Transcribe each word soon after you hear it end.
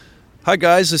Hi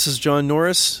guys, this is John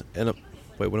Norris, and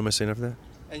wait, what am I saying after that?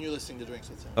 And you're listening to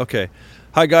Drinks with Tony. Okay.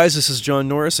 Hi guys, this is John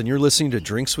Norris, and you're listening to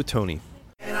Drinks with Tony.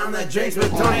 And on the Drinks with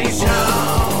Tony show,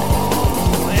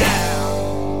 yeah.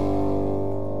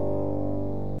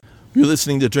 You're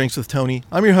listening to Drinks with Tony.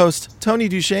 I'm your host, Tony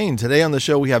Duchesne. Today on the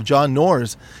show we have John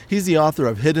Norris. He's the author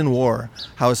of Hidden War,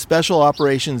 How Special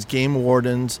Operations Game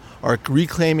Wardens Are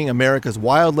Reclaiming America's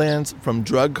Wildlands from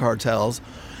Drug Cartels,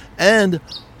 and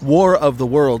War of the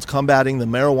Worlds, Combating the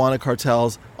Marijuana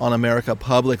Cartels on America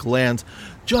Public Lands.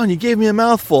 John, you gave me a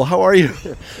mouthful. How are you?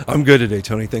 I'm good today,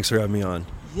 Tony. Thanks for having me on.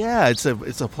 Yeah, it's a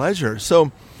pleasure.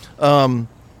 So, I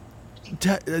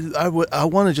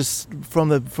want to just from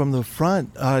the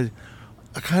front. I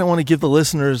kind of want to give the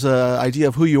listeners an idea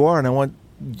of who you are, and I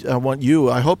want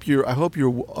you. I hope you're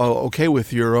okay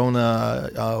with your own.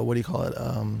 What do you call it?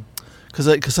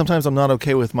 Because sometimes I'm not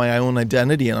okay with my own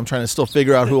identity, and I'm trying to still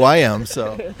figure out who I am.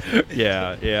 So,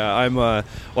 yeah. I'm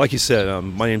like you said.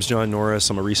 My name's John Norris.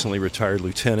 I'm a recently retired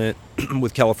lieutenant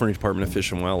with California Department of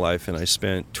Fish and Wildlife, and I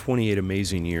spent 28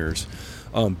 amazing years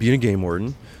being a game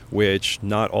warden. Which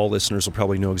not all listeners will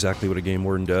probably know exactly what a game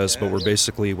warden does, but we're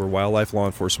wildlife law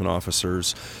enforcement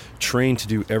officers trained to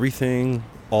do everything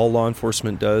all law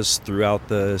enforcement does throughout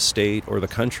the state or the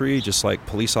country, just like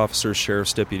police officers,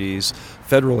 sheriff's deputies,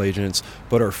 federal agents,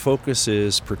 but our focus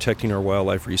is protecting our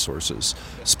wildlife resources,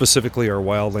 specifically our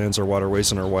wildlands, our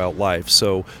waterways, and our wildlife.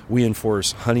 So we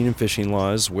enforce hunting and fishing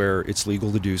laws where it's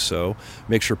legal to do so,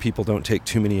 make sure people don't take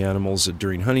too many animals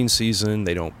during hunting season,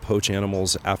 they don't poach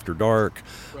animals after dark,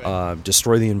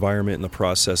 destroy the environment in the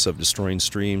process of destroying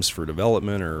streams for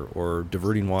development or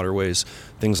diverting waterways,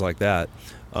 things like that.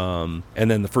 And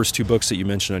then the first two books that you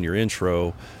mentioned on your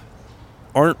intro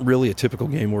aren't really a typical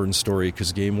game warden story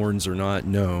because game wardens are not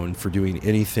known for doing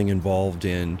anything involved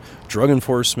in drug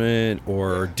enforcement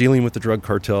or dealing with the drug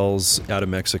cartels out of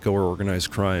Mexico or organized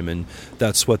crime. And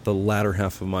that's what the latter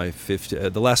half of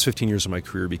the last 15 years of my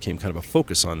career became kind of a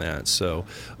focus on that. So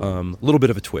a little bit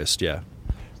of a twist, yeah.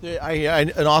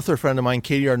 An author friend of mine,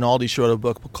 Katie Arnaldi, wrote a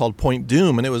book called Point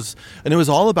Doom, and it was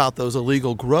all about those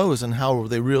illegal grows and how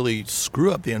they really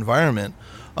screw up the environment.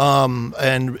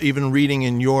 And even reading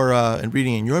in your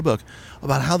book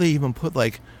about how they even put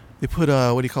what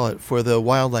do you call it, for the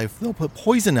wildlife, they'll put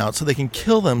poison out so they can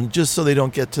kill them just so they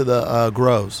don't get to the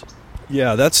grows.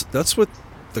 Yeah, that's what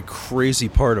the crazy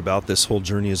part about this whole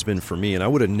journey has been for me, and I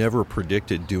would have never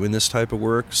predicted doing this type of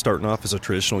work, starting off as a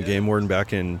traditional game warden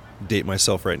back in, date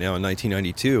myself right now, in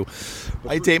 1992.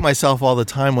 I date myself all the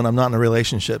time when I'm not in a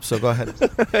relationship, so go ahead.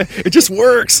 It just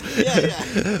works.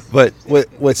 Yeah. But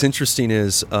what's interesting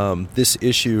is this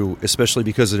issue, especially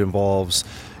because it involves,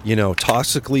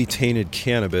 toxically tainted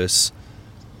cannabis.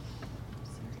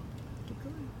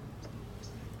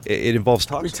 It involves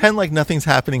toxic. Pretend like nothing's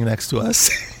happening next to us.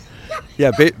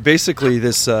 Yeah, basically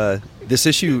this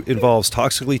issue involves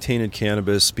toxically tainted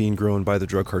cannabis being grown by the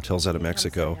drug cartels out of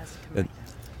Mexico. I'm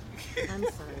sorry.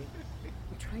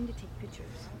 I'm trying to take pictures.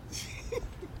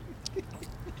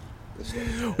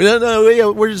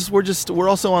 No, we're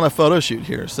also on a photo shoot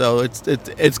here, so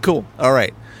it's cool. All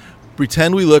right,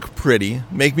 pretend we look pretty,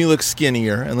 make me look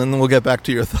skinnier, and then we'll get back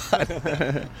to your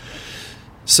thought.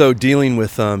 So dealing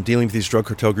with these drug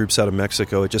cartel groups out of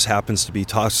Mexico, it just happens to be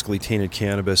toxically tainted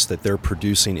cannabis that they're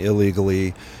producing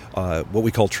illegally, what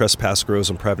we call trespass grows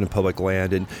on private and public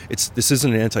land. And this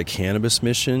isn't an anti-cannabis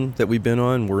mission that we've been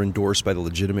on. We're endorsed by the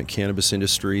legitimate cannabis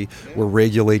industry. We're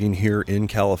regulating here in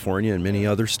California and many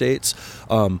other states.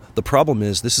 The problem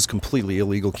is this is completely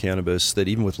illegal cannabis that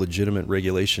even with legitimate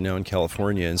regulation now in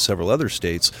California and several other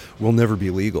states will never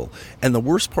be legal. And the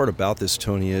worst part about this,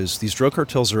 Tony, is these drug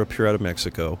cartels are up here out of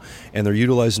Mexico, and they're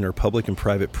utilizing our public and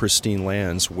private pristine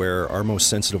lands where our most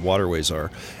sensitive waterways are.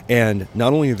 And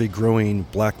not only are they growing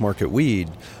black market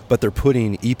weed, but they're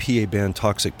putting EPA-banned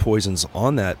toxic poisons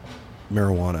on that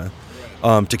marijuana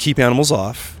to keep animals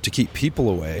off, to keep people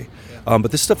away.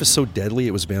 But this stuff is so deadly,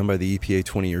 it was banned by the EPA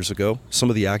 20 years ago. Some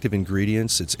of the active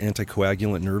ingredients, it's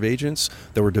anticoagulant nerve agents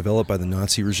that were developed by the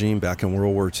Nazi regime back in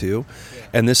World War II.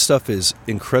 And this stuff is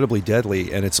incredibly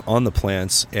deadly, and it's on the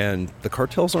plants, and the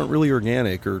cartels aren't really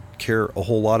organic or care a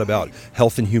whole lot about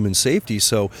health and human safety.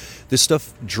 So this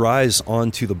stuff dries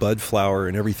onto the bud flower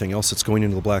and everything else that's going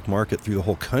into the black market through the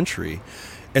whole country.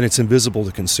 And it's invisible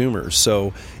to consumers.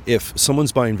 So if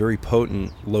someone's buying very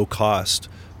potent, low-cost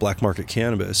black market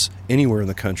cannabis anywhere in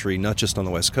the country, not just on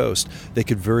the West Coast, they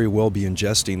could very well be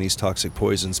ingesting these toxic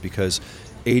poisons because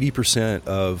 80%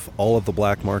 of all of the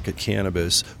black market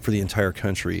cannabis for the entire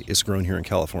country is grown here in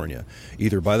California,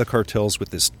 either by the cartels with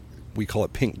this we call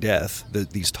it pink death,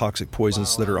 these toxic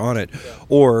poisons that are on it,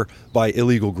 or by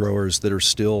illegal growers that are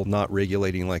still not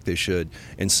regulating like they should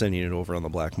and sending it over on the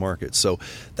black market. So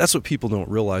that's what people don't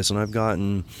realize. And I've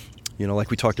gotten, like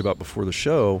we talked about before the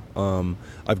show,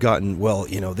 I've gotten,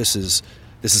 this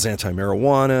is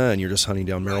anti-marijuana, and you're just hunting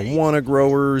down marijuana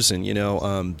growers, and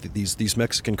these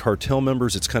Mexican cartel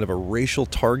members. It's kind of a racial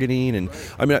targeting, and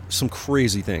I mean some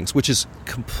crazy things, which is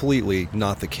completely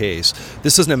not the case.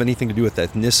 This doesn't have anything to do with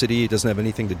ethnicity. It doesn't have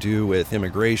anything to do with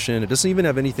immigration. It doesn't even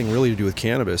have anything really to do with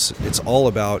cannabis. It's all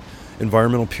about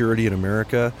environmental purity in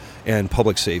America and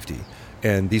public safety.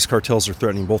 And these cartels are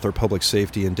threatening both our public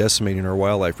safety and decimating our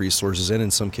wildlife resources, and in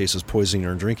some cases poisoning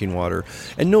our drinking water.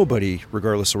 And nobody,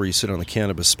 regardless of where you sit on the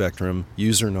cannabis spectrum,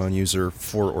 user, non-user,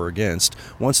 for or against,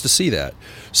 wants to see that.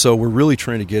 So we're really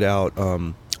trying to get out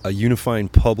a unifying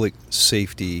public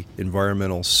safety,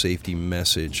 environmental safety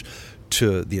message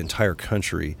to the entire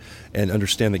country, and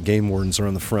understand that game wardens are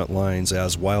on the front lines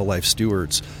as wildlife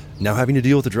stewards, now having to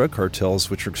deal with the drug cartels,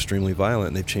 which are extremely violent,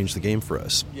 and they've changed the game for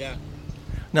us. Yeah.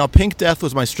 Now, Pink Death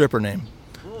was my stripper name,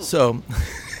 so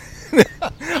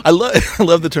I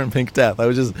love the term Pink Death. I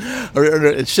was just, or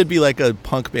it should be like a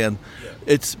punk band.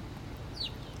 It's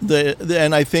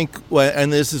and I think,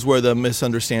 and this is where the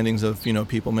misunderstandings of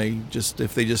people may just,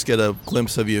 if they just get a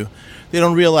glimpse of you, they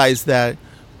don't realize that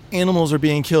animals are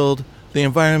being killed, the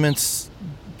environment's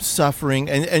suffering,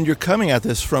 and you're coming at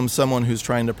this from someone who's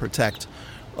trying to protect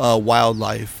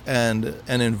wildlife and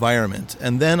an environment,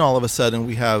 and then all of a sudden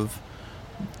we have.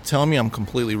 Tell me I'm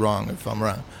completely wrong if I'm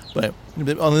wrong. But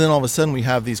then all of a sudden we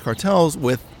have these cartels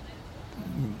with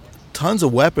tons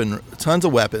of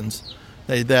weapons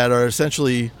that are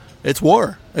essentially, it's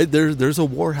war. There's a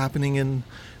war happening in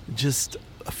just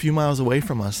a few miles away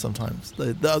from us sometimes.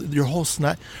 The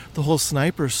whole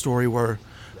sniper story where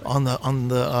on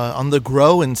the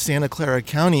grow in Santa Clara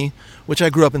County, which I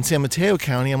grew up in San Mateo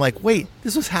County, I'm like, wait,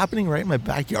 this was happening right in my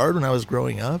backyard when I was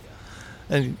growing up.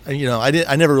 And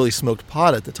I never really smoked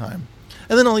pot at the time.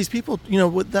 And then all these people,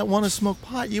 that want to smoke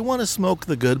pot, you want to smoke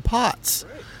the good pots.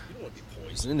 Right. You don't want to be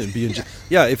poisoned and be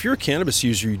if you're a cannabis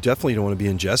user, you definitely don't want to be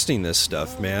ingesting this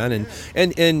stuff, man.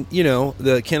 And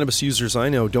the cannabis users I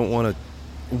know don't want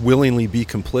to willingly be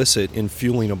complicit in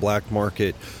fueling a black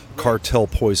market cartel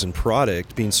poison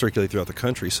product being circulated throughout the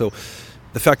country. So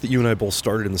the fact that you and I both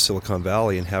started in the Silicon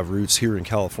Valley and have roots here in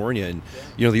California, and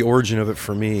the origin of it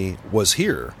for me was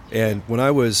here. And when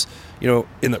I was, in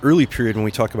the early period, when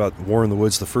we talk about War in the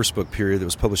Woods, the first book period that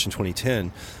was published in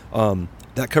 2010,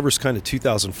 that covers kind of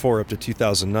 2004 up to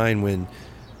 2009, when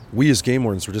we as game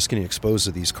wardens were just getting exposed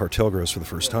to these cartel grows for the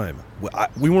first time.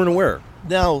 We weren't aware.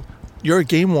 Now you're a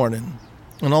game warden,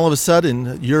 and all of a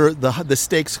sudden the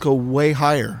stakes go way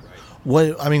higher.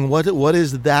 What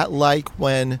is that like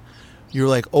when you're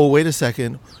like, oh, wait a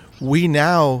second, we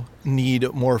now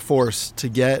need more force to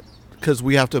get, because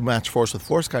we have to match force with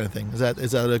force kind of thing. Is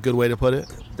that a good way to put it?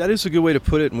 That is a good way to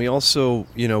put it. And we also,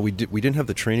 we didn't have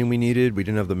the training we needed. We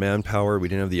didn't have the manpower. We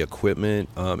didn't have the equipment.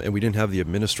 And we didn't have the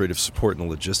administrative support and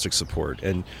the logistic support.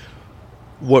 And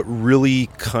what really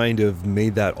kind of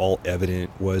made that all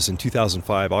evident was in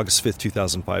 2005, August 5th,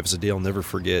 2005, is a day I'll never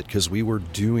forget, because we were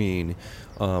doing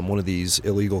one of these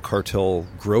illegal cartel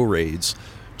grow raids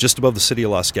just above the city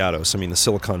of Los Gatos. I mean, the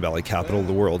Silicon Valley capital of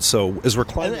the world. So as we're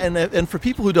climbing, and for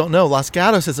people who don't know, Los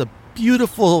Gatos is a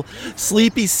beautiful,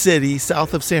 sleepy city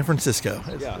south of San Francisco.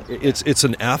 Yeah, it's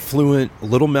an affluent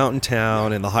little mountain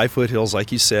town in the high foothills,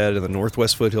 like you said, in the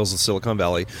northwest foothills of Silicon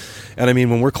Valley. And I mean,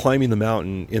 when we're climbing the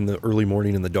mountain in the early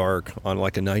morning in the dark on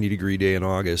like a 90-degree day in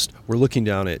August, we're looking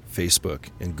down at Facebook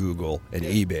and Google and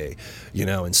eBay,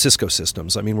 and Cisco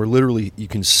Systems. I mean, we're literally, you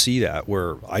can see that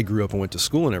where I grew up and went to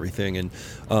school and everything. And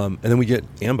then we get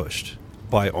ambushed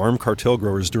by armed cartel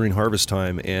growers during harvest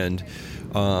time, and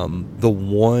the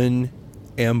one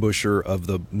ambusher of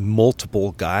the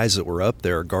multiple guys that were up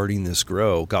there guarding this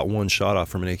grow got one shot off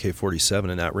from an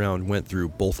AK-47, and that round went through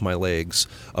both my legs,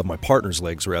 of my partner's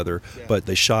legs rather, but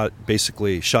they shot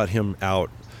him out,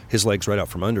 his legs right out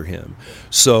from under him.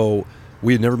 So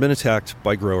we had never been attacked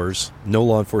by growers. No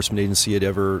law enforcement agency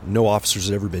no officers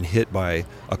had ever been hit by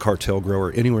a cartel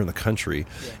grower anywhere in the country,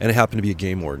 and it happened to be a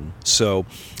game warden. So,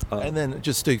 and then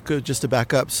just to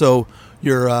back up, so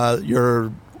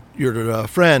your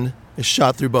friend is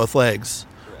shot through both legs.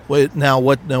 What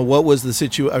was the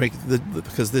situation? I mean,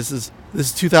 because this is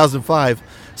 2005,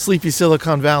 sleepy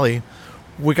Silicon Valley.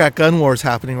 We got gun wars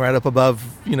happening right up above,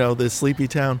 this sleepy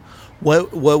town.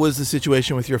 What was the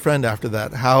situation with your friend after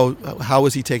that? How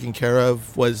was he taken care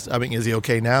of? Is he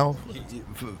okay now?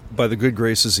 By the good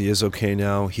graces, he is okay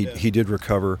now. He did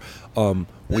recover.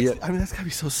 That's gotta be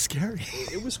so scary.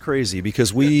 It was crazy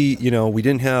because we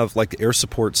didn't have, like, the air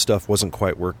support stuff wasn't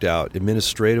quite worked out.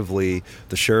 Administratively,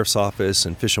 the sheriff's office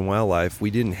and Fish and Wildlife, we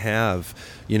didn't have,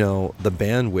 the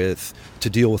bandwidth to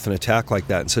deal with an attack like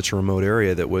that in such a remote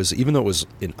area that was, even though it was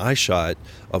in eyeshot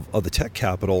of the tech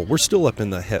capital, we're still up in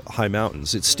the high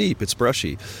mountains. It's steep, it's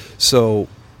brushy. So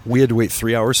we had to wait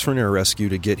 3 hours for an air rescue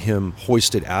to get him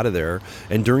hoisted out of there.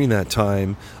 And during that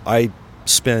time, I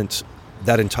spent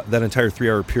that entire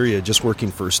 3-hour period just working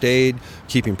first aid,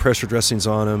 keeping pressure dressings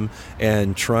on him,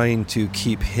 and trying to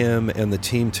keep him and the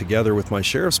team together with my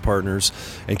sheriff's partners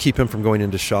and keep him from going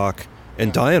into shock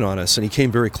and dying on us. And he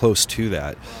came very close to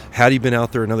that. Had he been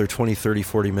out there another 20, 30,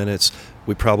 40 minutes,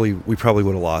 we probably would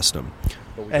have lost him.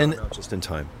 But we got him out just in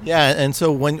time. Yeah, and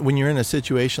so when you're in a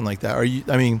situation like that, are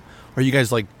you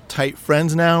guys like tight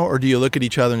friends now, or do you look at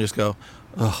each other and just go,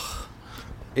 ugh?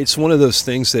 It's one of those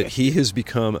things that he has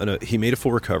become, he made a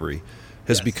full recovery,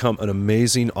 has become an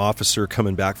amazing officer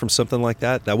coming back from something like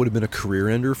that. That would have been a career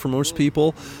ender for most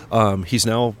people. He's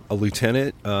now a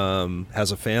lieutenant,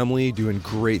 has a family, doing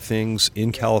great things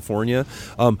in California.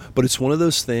 But it's one of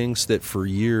those things that for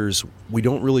years, we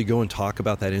don't really go and talk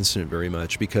about that incident very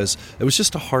much because it was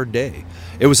just a hard day.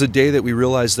 It was a day that we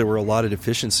realized there were a lot of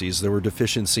deficiencies. There were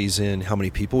deficiencies in how many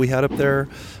people we had up there,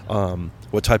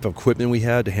 what type of equipment we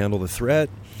had to handle the threat,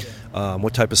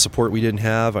 what type of support we didn't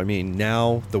have. I mean,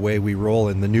 now the way we roll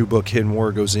in the new book, Hidden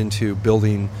War, goes into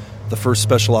building the first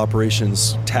special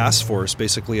operations task force,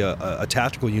 basically a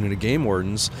tactical unit of game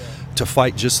wardens to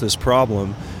fight just this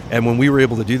problem. And when we were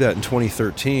able to do that in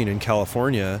 2013 in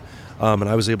California, and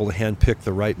I was able to handpick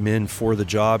the right men for the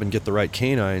job and get the right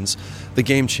canines, the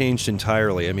game changed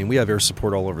entirely. I mean, we have air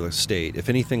support all over the state. If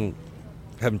anything,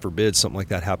 heaven forbid, something like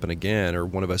that happen again, or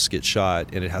one of us gets shot,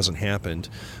 and it hasn't happened,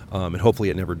 and hopefully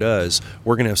it never does,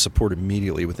 we're going to have support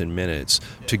immediately within minutes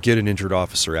to get an injured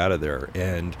officer out of there.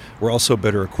 And we're also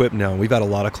better equipped now. We've had a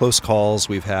lot of close calls.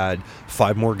 We've had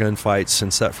 5 more gunfights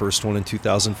since that first one in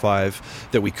 2005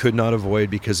 that we could not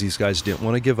avoid because these guys didn't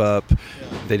want to give up.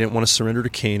 They didn't want to surrender to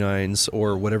canines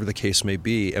or whatever the case may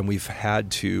be. And we've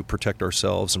had to protect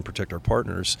ourselves and protect our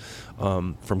partners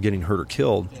from getting hurt or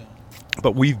killed.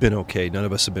 But we've been okay. None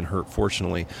of us have been hurt,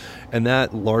 fortunately. And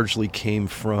that largely came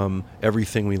from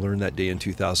everything we learned that day in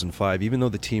 2005. Even though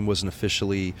the team wasn't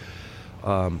officially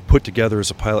put together as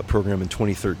a pilot program in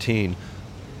 2013,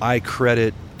 I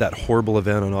credit that horrible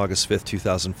event on August 5th,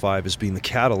 2005 as being the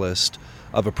catalyst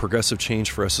of a progressive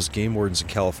change for us as game wardens in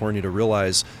California to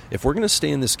realize if we're going to stay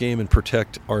in this game and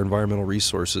protect our environmental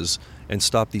resources and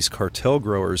stop these cartel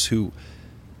growers who,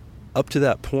 up to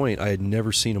that point, I had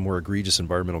never seen a more egregious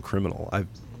environmental criminal. I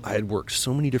had worked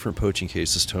so many different poaching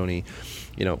cases, Tony.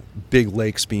 Big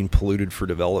lakes being polluted for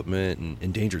development and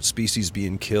endangered species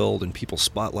being killed and people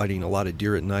spotlighting a lot of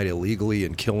deer at night illegally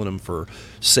and killing them for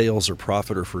sales or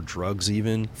profit or for drugs,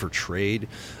 even for trade.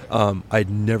 I'd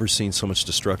never seen so much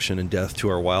destruction and death to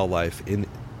our wildlife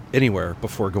anywhere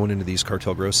before going into these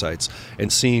cartel grow sites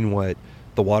and seeing what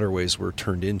the waterways were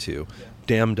turned into.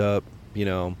 Dammed up,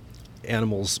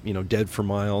 animals, dead for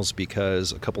miles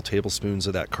because a couple tablespoons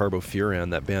of that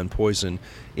carbofuran, that banned poison,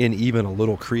 in even a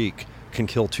little creek can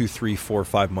kill 2, 3, 4,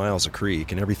 5 miles of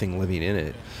creek and everything living in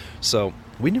it. So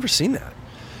we'd never seen that.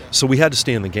 So we had to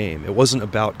stay in the game. It wasn't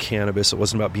about cannabis. It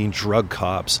wasn't about being drug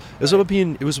cops. It was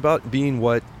about being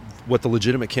what the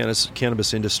legitimate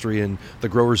cannabis industry and the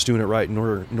growers doing it right in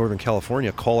Northern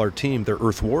California call our team their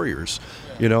Earth Warriors.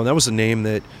 And that was a name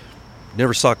that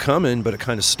never saw coming, but it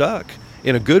kind of stuck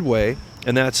in a good way.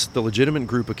 And that's the legitimate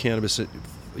group of cannabis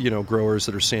growers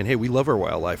that are saying, hey, we love our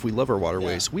wildlife, we love our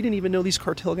waterways. Yeah. We didn't even know these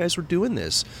cartel guys were doing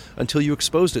this until you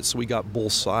exposed it. So we got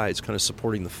both sides kind of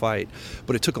supporting the fight.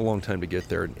 But it took a long time to get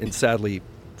there. And sadly,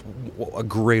 a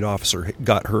great officer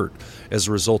got hurt as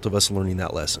a result of us learning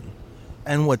that lesson.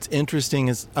 And what's interesting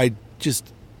is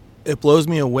it blows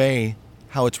me away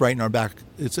how it's right in our back.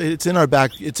 It's in our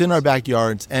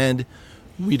backyards, and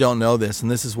we don't know this.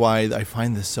 And this is why I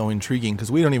find this so intriguing,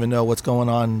 because we don't even know what's going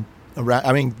on around.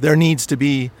 I mean, there needs to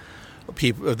be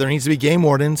game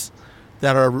wardens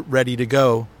that are ready to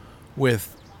go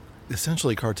with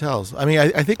essentially cartels. I mean,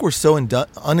 I think we're so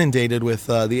inundated with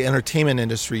the entertainment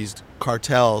industry's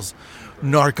cartels,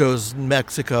 narcos,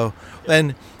 Mexico,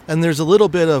 and there's a little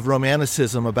bit of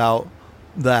romanticism about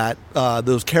that,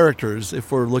 those characters,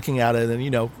 if we're looking at it, and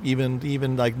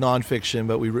even like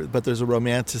nonfiction, but there's a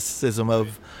romanticism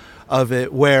of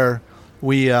it where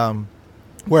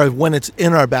when it's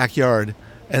in our backyard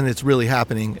and it's really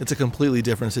happening, it's a completely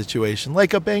different situation.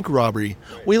 Like a bank robbery.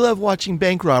 We love watching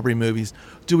bank robbery movies.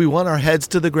 Do we want our heads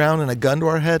to the ground and a gun to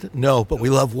our head? No, but we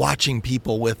love watching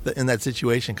people in that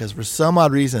situation, because for some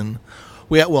odd reason,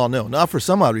 well, no, not for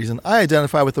some odd reason. I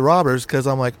identify with the robbers because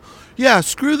I'm like, yeah,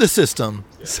 screw the system.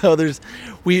 Yeah. So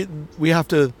we have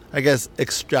to, I guess,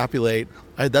 extrapolate.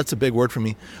 That's a big word for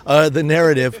me. The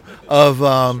narrative of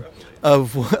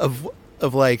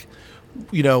like,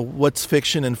 what's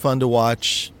fiction and fun to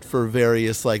watch for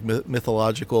various like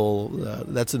mythological.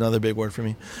 That's another big word for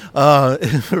me.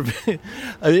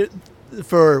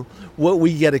 For what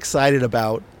we get excited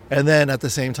about. And then at the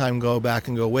same time go back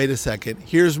and go, wait a second,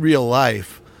 here's real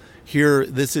life.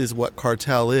 This is what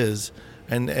cartel is.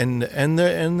 And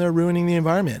they're ruining the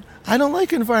environment. I don't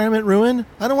like environment ruin.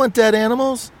 I don't want dead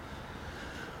animals.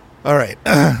 All right.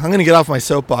 I'm going to get off my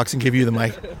soapbox and give you the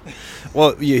mic.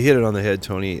 Well, you hit it on the head,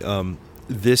 Tony.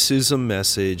 This is a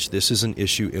message. This is an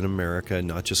issue in America,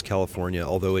 not just California,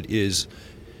 although it is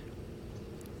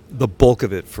the bulk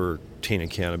of it for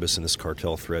tainted cannabis and this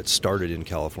cartel threat started in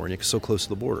California, so close to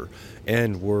the border.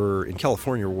 And we're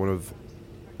one of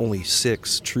only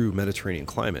 6 true Mediterranean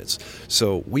climates.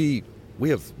 So we're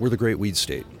the great weed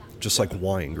state, just like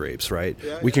wine grapes, right?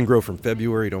 We can grow from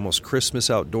February to almost Christmas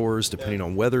outdoors, depending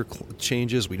on weather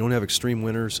changes. We don't have extreme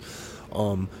winters.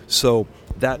 So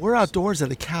that we're outdoors at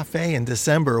a cafe in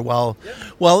December while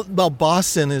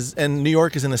Boston and New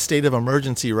York is in a state of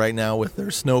emergency right now with their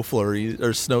snow flurries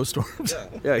or snowstorms.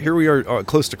 Yeah, here we are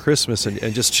close to Christmas and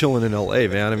just chilling in LA,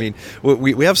 man. I mean,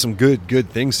 we have some good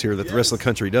things here that the rest of the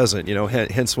country doesn't,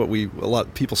 hence what a lot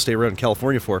of people stay around in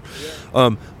California for.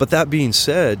 But that being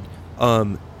said,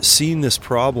 seeing this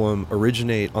problem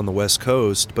originate on the West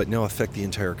Coast but now affect the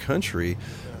entire country,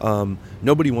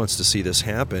 nobody wants to see this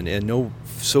happen, and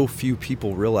so few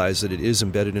people realize that it is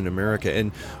embedded in America.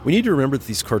 And we need to remember that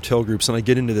these cartel groups, and I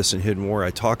get into this in Hidden War,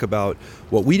 I talk about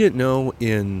what we didn't know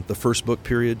in the first book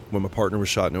period when my partner was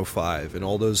shot in 2005, and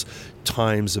all those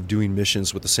times of doing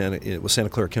missions with Santa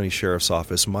Clara County Sheriff's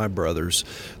Office, my brothers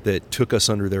that took us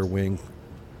under their wing,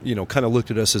 kind of looked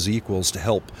at us as equals to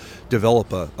help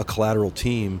develop a collateral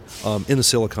team in the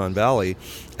Silicon Valley.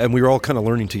 And we were all kind of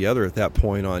learning together at that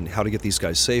point on how to get these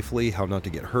guys safely, how not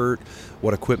to get hurt,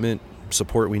 what equipment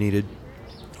support we needed.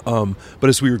 But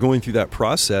as we were going through that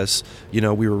process, we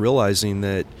were realizing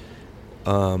that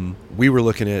we were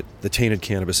looking at the tainted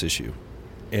cannabis issue.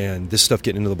 And this stuff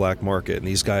getting into the black market, and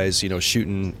these guys,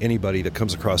 shooting anybody that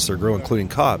comes across their grow, including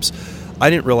cops. I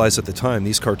didn't realize at the time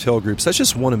these cartel groups, that's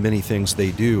just one of many things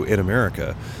they do in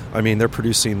America. I mean, they're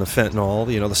producing the fentanyl,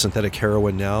 the synthetic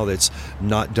heroin now that's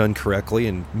not done correctly,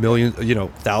 and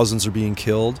thousands are being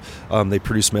killed. They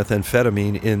produce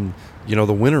methamphetamine in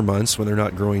the winter months when they're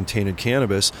not growing tainted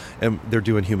cannabis, and they're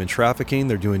doing human trafficking,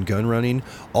 they're doing gun running.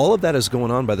 All of that is going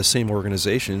on by the same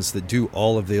organizations that do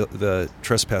all of the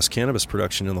trespass cannabis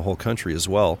production in the whole country as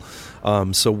well.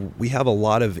 So we have a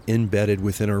lot of embedded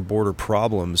within our border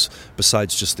problems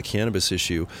besides just the cannabis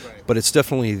issue, but it's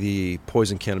definitely the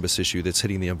poison cannabis issue that's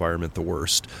hitting the environment the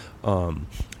worst. And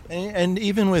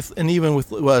even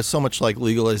with so much like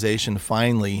legalization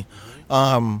finally,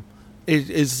 it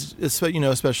is,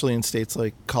 especially in states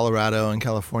like Colorado and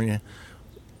California,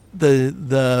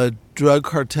 the drug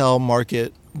cartel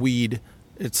market weed,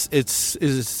 is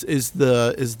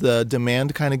the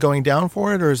demand kind of going down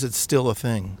for it, or is it still a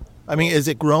thing? I mean, is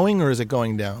it growing or is it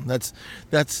going down? That's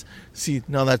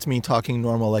me talking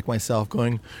normal like myself,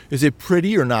 going, is it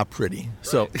pretty or not pretty? Right.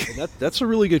 So that's a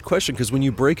really good question, because when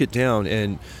you break it down,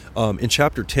 and in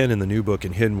chapter 10 in the new book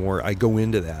in Hidden War, I go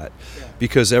into that,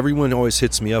 because everyone always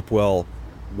hits me up, well,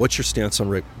 what's your stance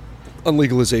on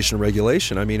legalization and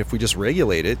regulation? I mean, if we just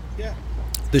regulate it,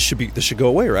 this should go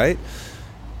away, right?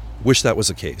 Wish that was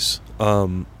the case.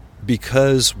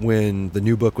 Because when the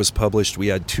new book was published, we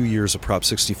had 2 years of Prop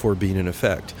 64 being in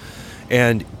effect.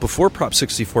 And before Prop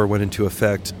 64 went into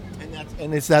effect...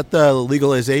 And is that the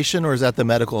legalization, or is that the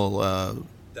medical...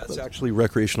 That's actually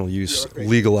recreational use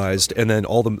legalized, and then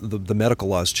all the medical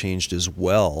laws changed as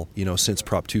well, since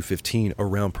Prop 215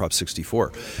 around Prop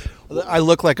 64. I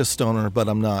look like a stoner, but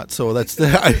I'm not, so that's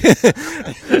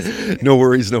no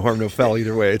worries, no harm, no foul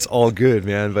either way. It's all good,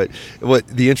 man. But what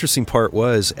the interesting part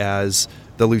was, as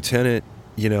the lieutenant,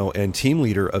 and team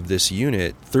leader of this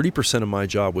unit, 30% of my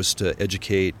job was to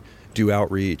educate, do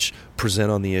outreach,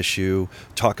 present on the issue,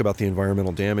 talk about the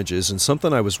environmental damages. And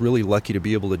something I was really lucky to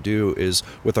be able to do is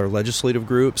with our legislative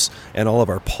groups and all of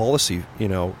our policy,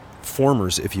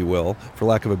 formers, if you will, for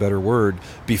lack of a better word,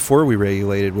 before we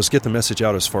regulated, was get the message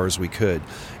out as far as we could.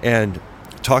 And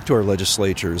talk to our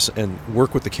legislatures and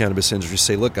work with the cannabis industry,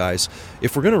 say, look, guys,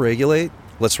 if we're going to regulate,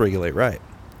 let's regulate right.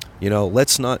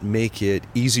 Let's not make it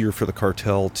easier for the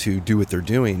cartel to do what they're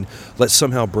doing. Let's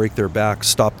somehow break their back,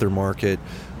 stop their market,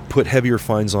 put heavier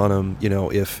fines on them,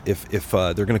 if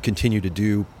they're going to continue to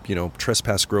do,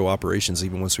 trespass grow operations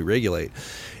even once we regulate.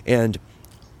 And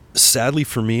sadly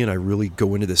for me, and I really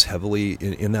go into this heavily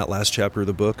in that last chapter of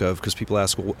the book because people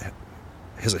ask, well,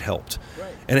 has it helped?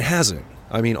 Right. And it hasn't.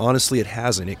 I mean, honestly, it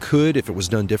hasn't. It could if it was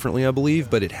done differently, I believe,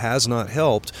 but it has not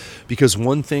helped, because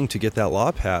one thing to get that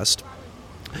law passed,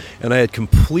 and I had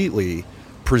completely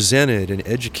presented and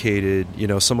educated,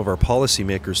 some of our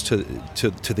policymakers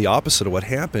to the opposite of what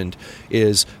happened,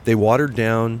 is they watered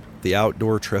down the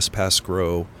outdoor trespass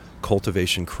grow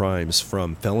cultivation crimes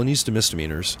from felonies to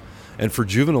misdemeanors, and for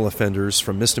juvenile offenders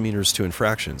from misdemeanors to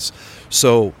infractions.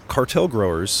 So cartel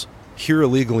growers here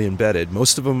illegally embedded,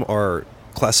 most of them are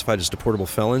classified as deportable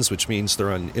felons, which means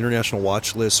they're on international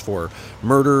watch lists for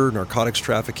murder, narcotics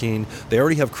trafficking. They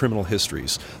already have criminal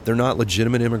histories. They're not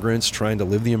legitimate immigrants trying to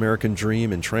live the American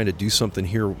dream and trying to do something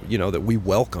here, that we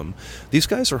welcome. These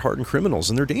guys are hardened criminals,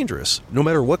 and they're dangerous, no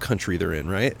matter what country they're in,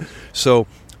 right? So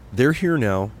they're here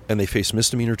now, and they face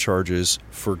misdemeanor charges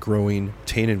for growing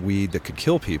tainted weed that could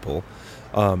kill people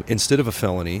instead of a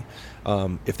felony.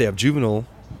 If they have juvenile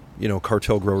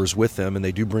cartel growers with them, and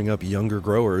they do bring up younger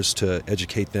growers to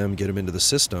educate them, get them into the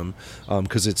system,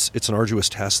 because it's an arduous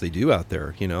task they do out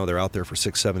there. They're out there for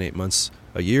 6, 7, 8 months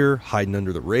a year, hiding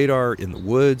under the radar in the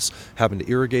woods, having to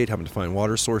irrigate, having to find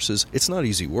water sources. It's not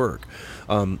easy work.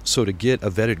 So to get a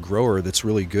vetted grower that's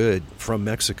really good from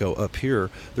Mexico up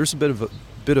here, there's a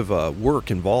bit of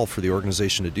work involved for the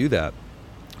organization to do that.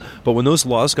 But when those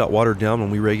laws got watered down,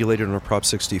 when we regulated under Prop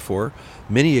 64,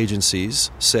 many agencies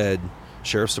said,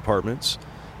 sheriff's departments,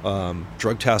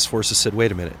 drug task forces said,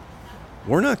 wait a minute,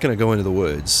 we're not going to go into the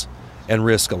woods and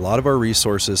risk a lot of our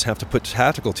resources, have to put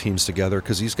tactical teams together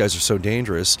because these guys are so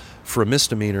dangerous for a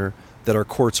misdemeanor that our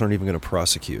courts aren't even going to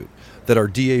prosecute, that our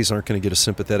DAs aren't going to get a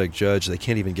sympathetic judge, they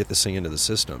can't even get this thing into the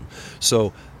system.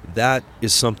 So that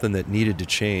is something that needed to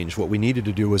change. What we needed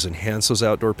to do was enhance those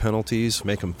outdoor penalties,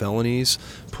 make them felonies,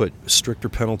 put stricter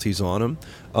penalties on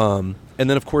them, and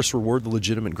then of course reward the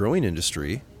legitimate growing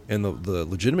industry and the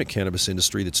legitimate cannabis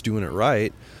industry that's doing it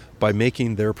right by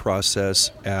making their process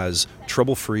as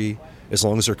trouble-free, as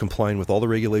long as they're complying with all the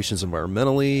regulations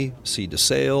environmentally, seed to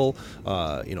sale,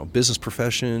 business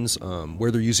professions,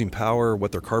 where they're using power,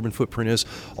 what their carbon footprint is,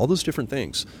 all those different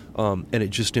things. And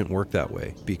it just didn't work that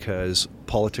way because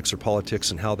politics are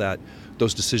politics, and how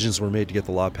those decisions were made to get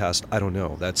the law passed, I don't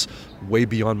know. That's way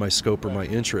beyond my scope or my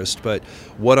interest. But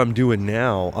what I'm doing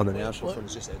now on the national front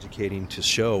is just educating to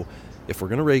show, if we're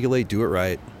going to regulate, do it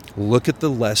right. Look at the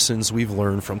lessons we've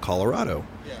learned from Colorado,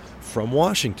 from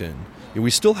Washington.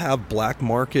 We still have black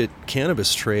market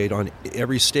cannabis trade on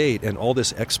every state, and all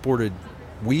this exported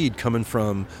weed coming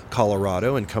from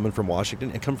Colorado and coming from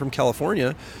Washington and coming from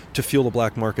California to fuel the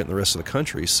black market in the rest of the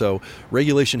country. So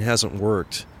regulation hasn't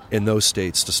worked in those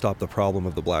states to stop the problem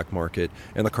of the black market,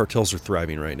 and the cartels are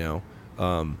thriving right now,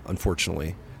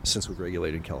 unfortunately, since we've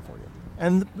regulated in California.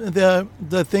 And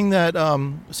the thing that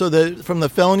from the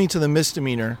felony to the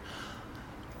misdemeanor,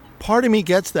 part of me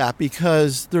gets that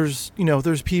because there's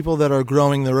people that are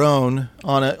growing their own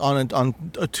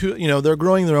they're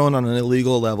growing their own on an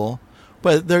illegal level,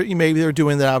 but maybe they're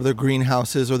doing that out of their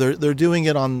greenhouses, or they're doing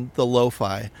it on the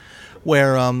lo-fi,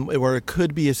 where it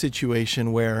could be a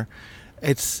situation where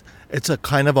it's a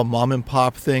kind of a mom and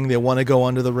pop thing. They want to go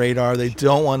under the radar. They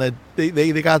don't want to.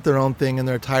 They got their own thing, and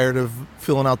they're tired of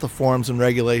filling out the forms and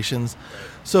regulations.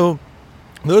 So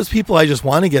those people, I just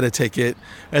want to get a ticket,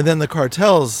 and then the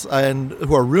cartels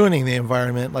who are ruining the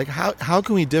environment. Like how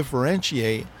can we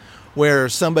differentiate where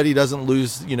somebody doesn't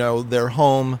lose their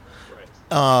home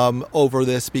over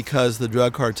this because the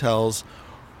drug cartels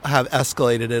have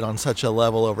escalated it on such a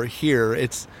level over here?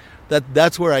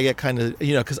 That's where I get kind of,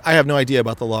 because I have no idea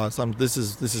about the laws. This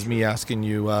is me asking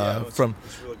you from.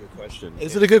 It's a really good question.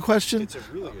 Is it a good question? It's a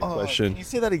really good question. Can you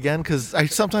say that again? Because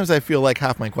sometimes I feel like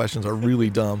half my questions are really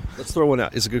dumb. Let's throw one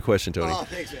out. It's a good question, Tony. Oh,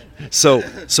 thanks, man.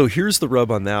 So here's the rub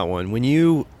on that one. When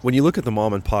you look at the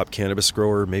mom and pop cannabis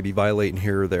grower, maybe violating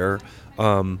here or there,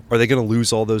 are they going to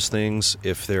lose all those things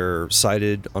if they're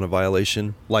cited on a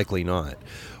violation? Likely not.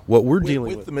 What we're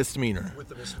dealing with the misdemeanor.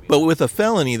 But with a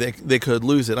felony, they could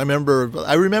lose it. I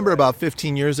remember about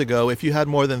 15 years ago, if you had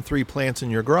more than 3 plants in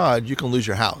your garage, you can lose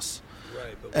your house.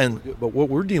 Right. But what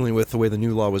we're dealing with, the way the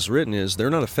new law was written, is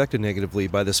they're not affected negatively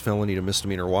by this felony to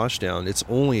misdemeanor washdown. It's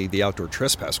only the outdoor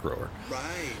trespass grower. Right.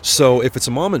 So if it's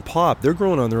a mom and pop, they're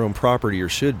growing on their own property, or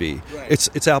should be. Right.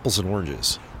 It's apples and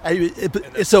oranges.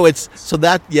 So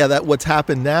what's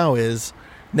happened now is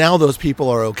those people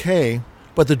are okay.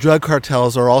 But the drug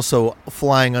cartels are also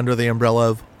flying under the umbrella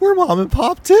of we're mom and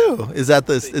pop too. Is that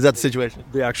the situation?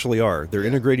 They actually are. They're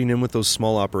integrating in with those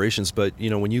small operations. But,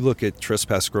 when you look at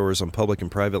trespass growers on public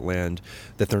and private land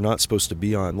that they're not supposed to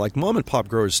be on, like mom and pop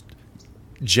growers,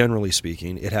 generally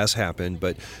speaking, it has happened.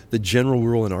 But the general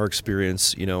rule in our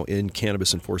experience, in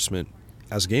cannabis enforcement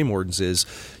as game wardens is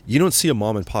you don't see a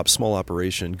mom and pop small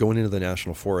operation going into the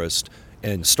national forest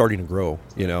and starting to grow.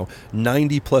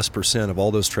 90+% of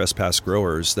all those trespass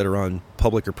growers that are on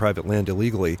public or private land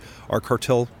illegally are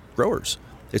cartel growers.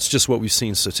 It's just what we've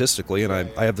seen statistically, and I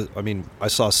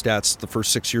saw stats the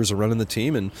first 6 years of running the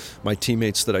team, and my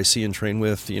teammates that I see and train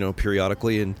with,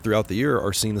 periodically and throughout the year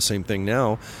are seeing the same thing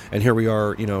now. And here we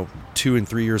are, 2 and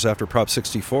 3 years after Prop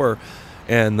 64,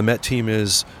 and the Met team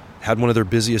had one of their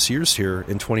busiest years here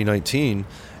in 2019.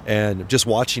 And just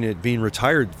watching it being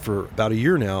retired for about a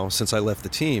year now since I left the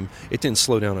team, it didn't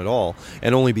slow down at all.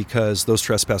 And only because those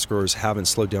trespass growers haven't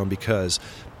slowed down because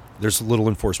there's little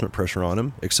enforcement pressure on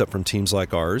them, except from teams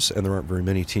like ours, and there aren't very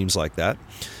many teams like that.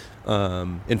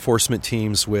 Enforcement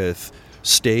teams with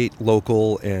state,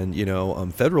 local,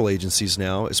 and federal agencies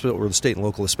now, or the state and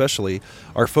local especially,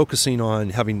 are focusing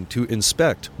on having to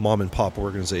inspect mom and pop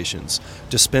organizations,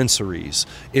 dispensaries,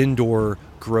 indoor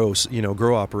grow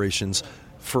operations.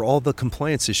 For all the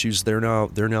compliance issues they're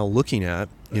now looking at,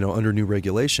 under new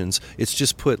regulations, it's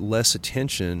just put less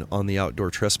attention on the outdoor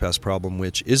trespass problem,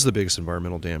 which is the biggest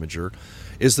environmental damager,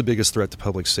 is the biggest threat to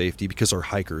public safety, because our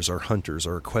hikers, our hunters,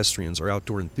 our equestrians, our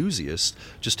outdoor enthusiasts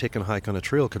just taking a hike on a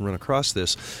trail can run across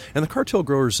this. And the cartel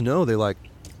growers know,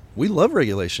 we love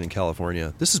regulation in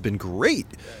California. This has been great.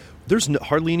 There's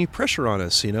hardly any pressure on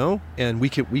us, and we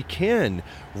can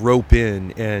rope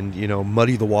in and,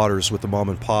 muddy the waters with the mom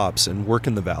and pops and work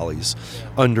in the valleys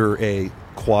under a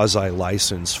quasi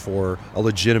license for a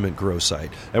legitimate grow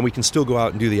site. And we can still go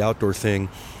out and do the outdoor thing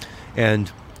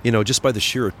and, just by the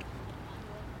sheer,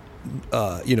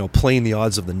 playing the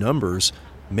odds of the numbers,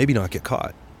 maybe not get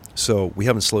caught. So we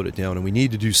haven't slowed it down, and we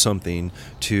need to do something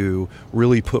to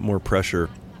really put more pressure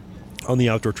on the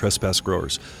outdoor trespass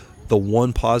growers. The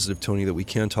one positive, Tony, that we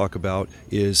can talk about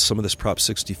is some of this Prop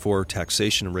 64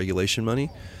 taxation and regulation money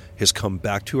has come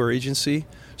back to our agency.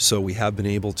 So we have been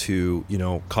able to,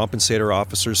 compensate our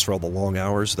officers for all the long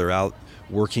hours they're out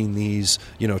working these,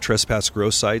 trespass grow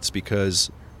sites, because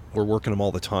we're working them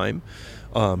all the time.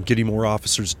 Getting more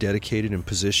officers dedicated in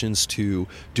positions to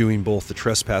doing both the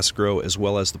trespass grow as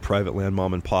well as the private land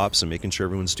mom and pops and making sure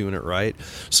everyone's doing it right.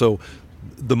 So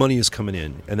the money is coming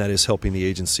in, and that is helping the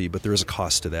agency, but there is a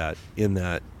cost to that, in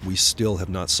that we still have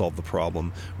not solved the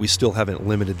problem. We still haven't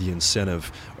limited the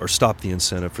incentive or stopped the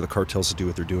incentive for the cartels to do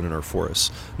what they're doing in our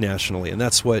forests nationally. And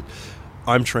that's what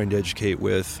I'm trying to educate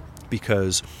with,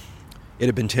 because it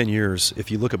had been 10 years.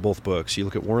 If you look at both books, you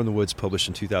look at War in the Woods, published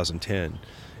in 2010,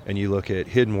 and you look at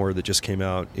Hidden War, that just came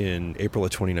out in April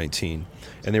of 2019,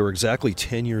 and they were exactly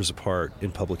 10 years apart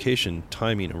in publication,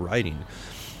 timing, and writing.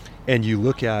 And you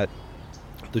look at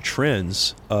the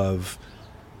trends of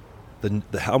the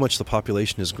how much the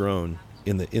population has grown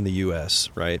in the U.S.,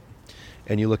 right?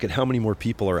 And you look at how many more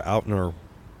people are out in our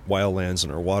wildlands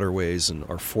and our waterways and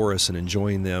our forests and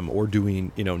enjoying them, or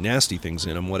doing nasty things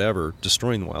in them, whatever,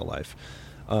 destroying the wildlife.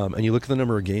 And you look at the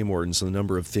number of game wardens and the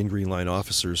number of thin green line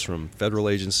officers from federal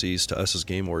agencies to us as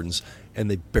game wardens, and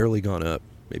they've barely gone up,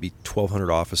 maybe 1,200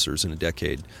 officers in a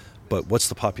decade. But what's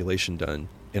the population done?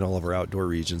 In all of our outdoor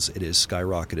regions, it is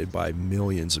skyrocketed by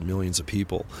millions and millions of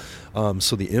people.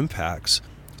 So the impacts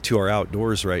to our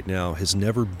outdoors right now has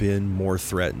never been more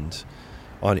threatened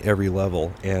on every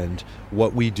level. And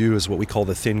what we do is what we call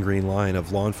the thin green line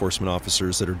of law enforcement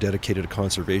officers that are dedicated to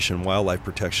conservation and wildlife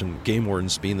protection, game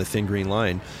wardens being the thin green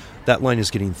line. That line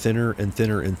is getting thinner and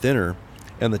thinner and thinner.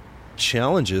 And the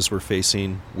challenges we're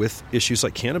facing with issues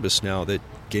like cannabis now that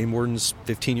game wardens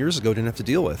 15 years ago didn't have to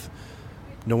deal with.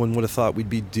 No one would have thought we'd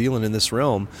be dealing in this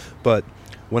realm. But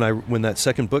when that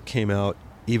second book came out,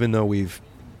 even though we've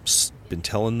been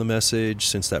telling the message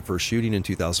since that first shooting in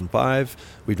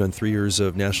 2005, we've done 3 years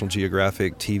of National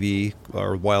Geographic TV.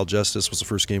 Our Wild Justice was the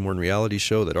first game warden reality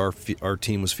show that our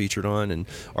team was featured on, and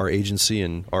our agency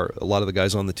and a lot of the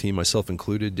guys on the team, myself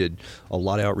included, did a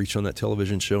lot of outreach on that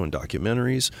television show and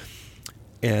documentaries.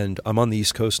 And I'm on the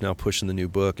East Coast now pushing the new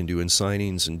book and doing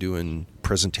signings and doing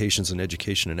presentations and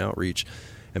education and outreach.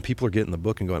 And people are getting the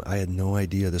book and going, I had no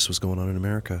idea this was going on in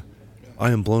America.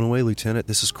 I am blown away, Lieutenant.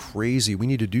 This is crazy. We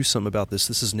need to do something about this.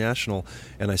 This is national.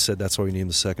 And I said, that's why we named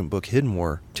the second book Hidden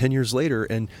War, 10 years later.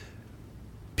 And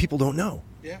people don't know.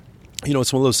 Yeah.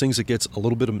 It's one of those things that gets a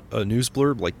little bit of a news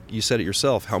blurb. Like you said it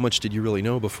yourself, how much did you really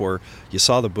know before you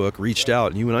saw the book, reached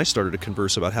out, and you and I started to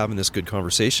converse about having this good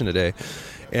conversation today.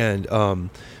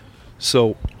 And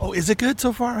So Oh, is it good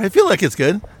so far? I feel like it's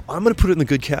good. I'm going to put it in the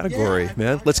good category,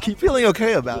 man. Let's keep Feeling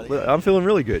okay about it. I'm feeling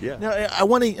really good, yeah. Now, I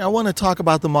want to talk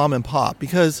about the mom and pop,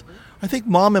 because I think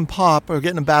mom and pop are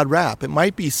getting a bad rap. It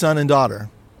might be son and daughter.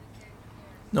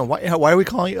 No, why are we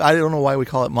calling it? I don't know why we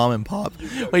call it mom and pop.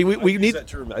 We need.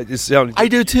 I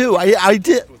do too. I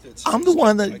did. I'm the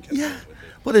one that. Yeah.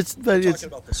 But it's Talking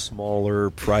about the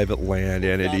smaller private land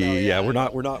entity. Yeah, we're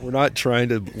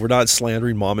not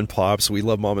slandering mom and pops. We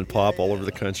love mom and pop all over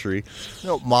the country.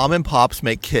 no, mom and pops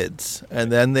make kids,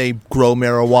 and then they grow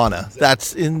marijuana.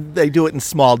 They do it in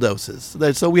small doses.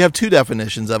 So we have two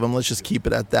definitions of them. Let's just keep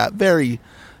it at that. Very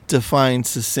defined,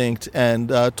 succinct, and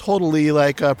totally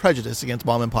like prejudice against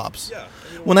mom and pops. Yeah.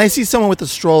 When I see someone with a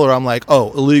stroller, I'm like,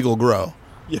 oh, illegal grow.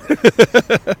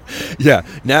 Yeah,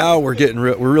 now we're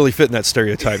really fitting that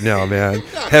stereotype now, man.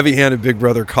 Heavy-handed Big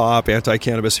Brother cop,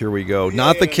 anti-cannabis. Here we go.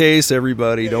 Not the case,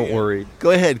 everybody. Don't worry.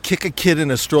 Go ahead, kick a kid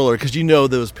in a stroller because you know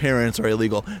those parents are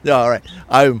illegal. No, all right.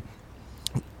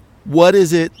 What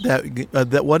is it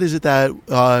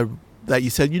that you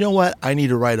said? You know what? I need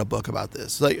to write a book about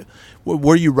this. Like,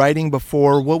 were you writing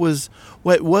before? What was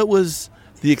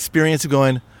the experience of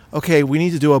going? Okay, we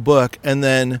need to do a book, and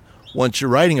then once you're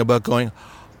writing a book, going,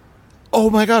 oh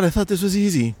my God, I thought this was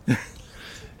easy.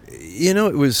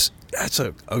 That's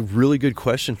a really good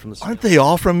question from the start. Aren't they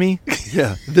all from me?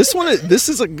 Yeah. This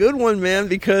is a good one, man,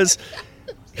 because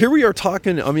here we are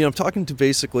talking, I'm talking to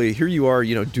basically, here you are,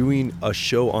 doing a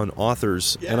show on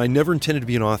authors, and I never intended to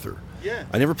be an author. Yeah.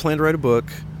 I never planned to write a book.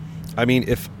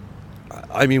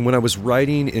 When I was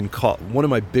writing in one of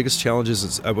my biggest challenges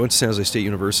is I went to San Jose State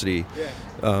University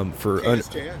for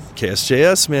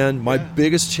KSJS, man. My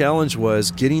biggest challenge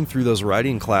was getting through those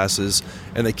writing classes,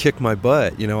 and they kicked my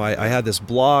butt. I had this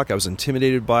block. I was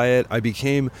intimidated by it. I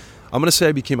became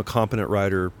a competent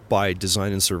writer by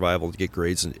design and survival to get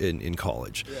grades in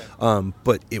college. Yeah.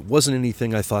 But it wasn't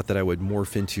anything I thought that I would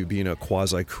morph into being a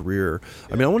quasi-career.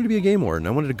 Yeah. I wanted to be a game warden.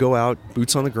 I wanted to go out,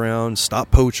 boots on the ground, stop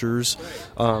poachers.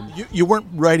 You weren't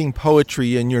writing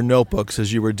poetry in your notebooks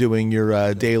as you were doing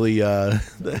your daily...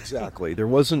 Exactly. There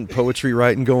wasn't poetry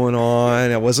writing going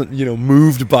on. I wasn't,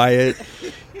 moved by it.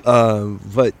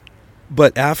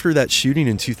 But after that shooting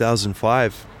in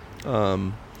 2005...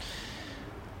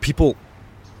 people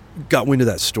got wind of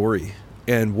that story,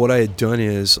 and what I had done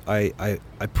is I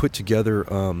put together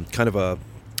kind of a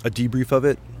debrief of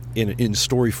it in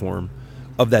story form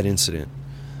of that incident.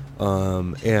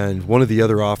 And one of the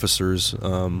other officers, we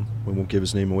won't give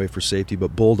his name away for safety,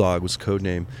 but Bulldog was code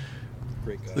name.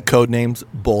 Great guy. The code name's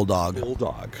Bulldog.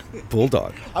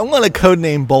 Bulldog. I want a code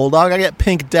name Bulldog. I get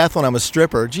Pink Death when I'm a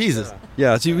stripper. Jesus.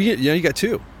 Yeah. So you got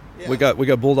two. Yeah. We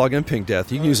got Bulldog and Pink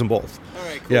Death. You can use them both. All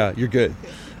right. Cool. Yeah, you're good.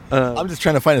 I'm just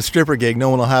trying to find a stripper gig. No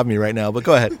one will have me right now, but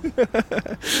go ahead.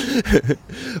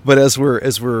 But as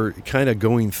we're kind of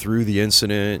going through the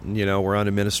incident, we're on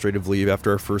administrative leave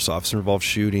after our first officer-involved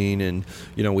shooting, and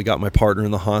we got my partner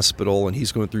in the hospital, and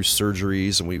he's going through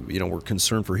surgeries, and we're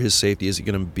concerned for his safety. Is he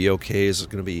going to be okay? Is it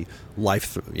going to be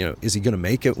life? Is he going to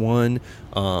make it one?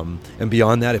 And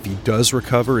beyond that, if he does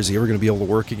recover, is he ever going to be able to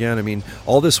work again?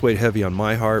 All this weighed heavy on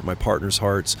my heart, my partner's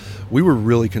hearts. We were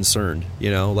really concerned.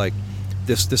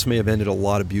 This may have ended a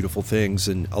lot of beautiful things,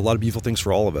 and a lot of beautiful things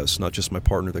for all of us, not just my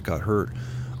partner that got hurt.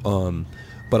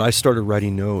 But I started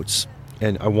writing notes,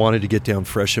 and I wanted to get down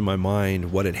fresh in my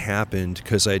mind what had happened,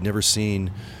 because I had never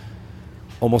seen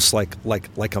almost like a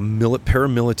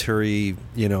paramilitary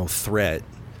threat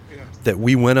that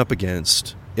we went up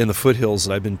against in the foothills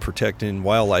that I've been protecting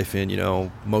wildlife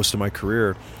in most of my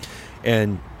career,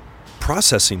 and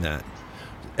processing that.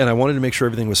 And I wanted to make sure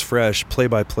everything was fresh, play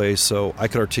by play, so I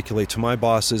could articulate to my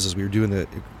bosses as we were doing the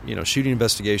shooting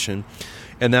investigation,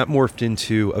 and that morphed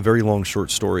into a very long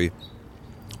short story.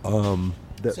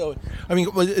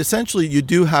 Essentially, you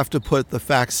do have to put the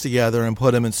facts together and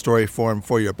put them in story form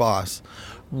for your boss.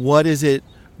 What is it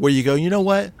where you go, you know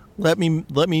what? Let me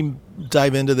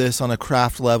dive into this on a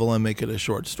craft level and make it a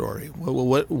short story.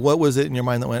 What was it in your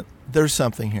mind that went, there's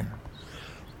something here?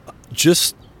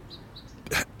 Just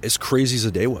as crazy as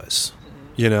the day was,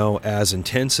 as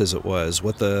intense as it was,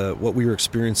 what we were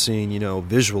experiencing,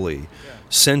 visually,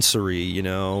 sensory,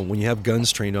 when you have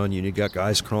guns trained on you and you got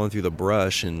guys crawling through the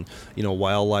brush, and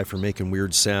wildlife are making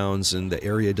weird sounds, and the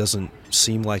area doesn't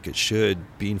seem like it should,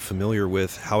 being familiar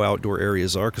with how outdoor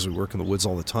areas are because we work in the woods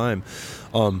all the time.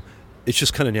 It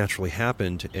just kind of naturally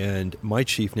happened, and my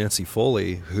chief, Nancy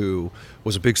Foley, who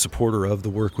was a big supporter of the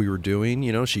work we were doing,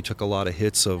 she took a lot of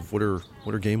hits of what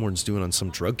are game wardens doing on some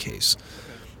drug case,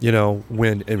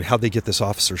 and how'd they get this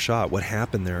officer shot, what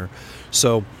happened there.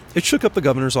 So It shook up the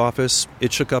governor's office.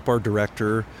 It shook up our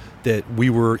director, that we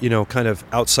were, kind of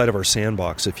outside of our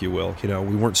sandbox, if you will.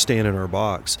 We weren't staying in our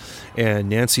box. And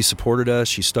Nancy supported us.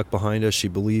 She stuck behind us. She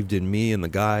believed in me and the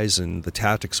guys and the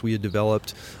tactics we had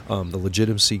developed, the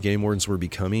legitimacy game wardens were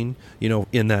becoming,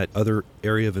 in that other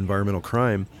area of environmental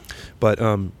crime. But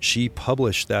she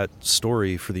published that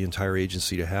story for the entire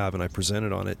agency to have, and I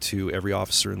presented on it to every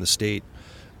officer in the state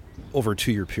over a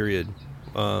 2-year period.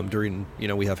 During,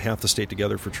 we have half the state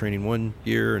together for training 1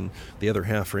 year and the other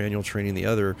half for annual training the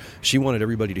other. She wanted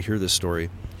everybody to hear this story.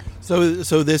 So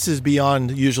this is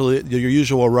beyond your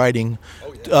usual writing.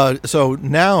 Oh, yeah. So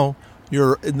now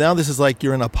this is like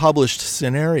you're in a published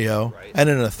scenario, right, and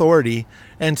an authority,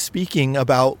 and speaking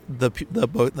about the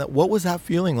what was that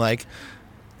feeling like?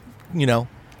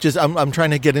 Just I'm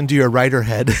trying to get into your writer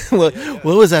head. What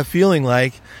was that feeling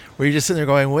like? Where you're just sitting there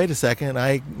going, wait a second,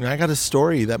 I got a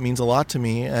story that means a lot to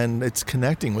me, and it's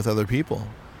connecting with other people.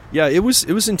 Yeah, it was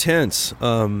intense,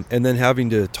 and then having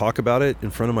to talk about it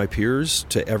in front of my peers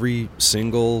to every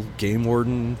single game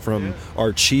warden, from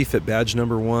our chief at badge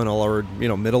number 1, all our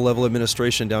middle level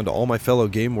administration, down to all my fellow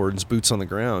game wardens, boots on the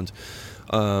ground.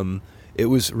 It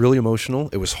was really emotional.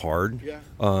 It was hard. Yeah.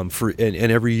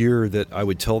 And every year that I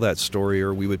would tell that story,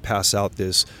 or we would pass out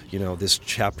this, this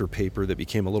chapter paper that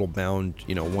became a little bound,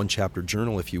 1-chapter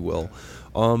journal, if you will.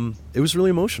 It was really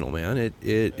emotional, man.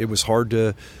 It was hard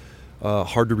to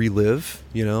relive.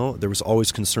 There was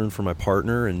always concern for my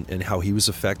partner and how he was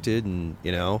affected, and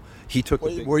he took.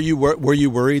 Were you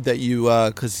worried that you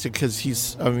because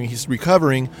he's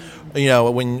recovering,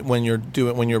 when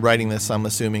you're writing this, I'm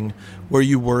assuming, were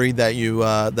you worried that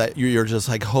you're just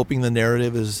like hoping the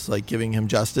narrative is like giving him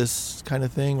justice kind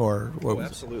of thing, or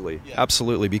absolutely,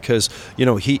 absolutely, because he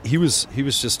was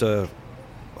just an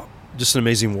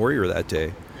amazing warrior that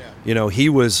day. He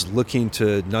was looking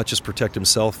to not just protect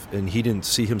himself, and he didn't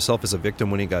see himself as a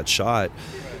victim when he got shot.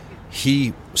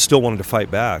 He still wanted to fight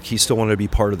back. He still wanted to be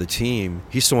part of the team.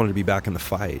 He still wanted to be back in the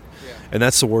fight. Yeah. And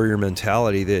that's the warrior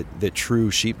mentality that true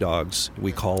sheepdogs,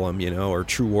 we call them, or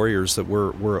true warriors that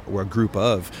we're a group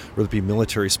of, whether it be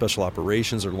military, special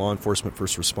operations, or law enforcement,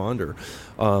 first responder.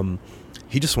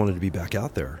 He just wanted to be back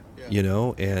out there,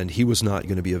 and he was not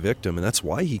going to be a victim. And that's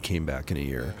why he came back in a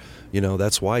year.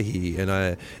 That's why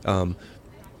the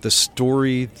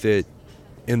story that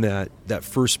in that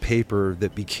first paper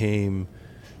that became,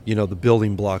 the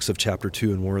building blocks of Chapter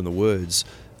 2 in War in the Woods,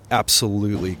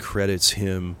 absolutely credits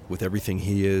him with everything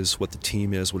he is, what the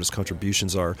team is, what his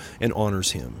contributions are, and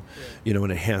honors him,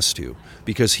 and it has to,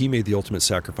 because he made the ultimate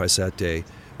sacrifice that day.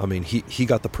 I mean, he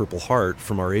got the Purple Heart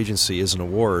from our agency as an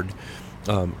award,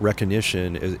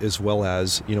 recognition, as well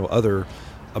as, other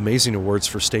amazing awards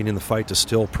for staying in the fight to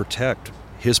still protect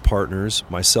his partners,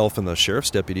 myself and the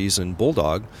sheriff's deputies and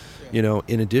Bulldog,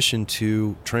 in addition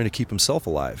to trying to keep himself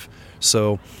alive.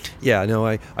 So,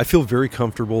 I feel very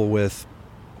comfortable with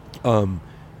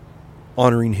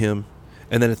honoring him,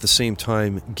 and then at the same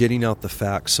time getting out the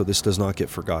facts so this does not get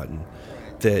forgotten.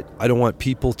 That I don't want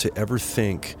people to ever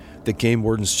think that game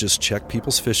wardens just check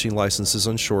people's fishing licenses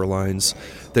on shorelines,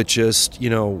 that just,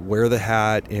 wear the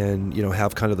hat and,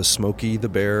 have kind of the Smokey the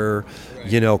Bear,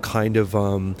 kind of,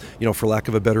 for lack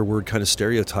of a better word, kind of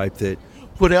stereotype that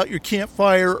put out your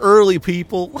campfire early,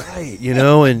 people. Right,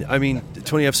 and I mean,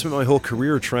 Tony, I've spent my whole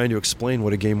career trying to explain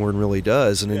what a game warden really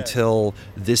does, and until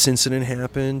this incident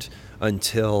happened,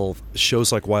 until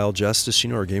shows like Wild Justice,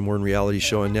 our game warden reality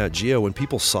show on Nat Geo, when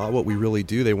people saw what we really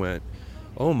do, they went,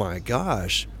 oh my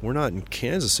gosh, we're not in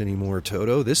Kansas anymore,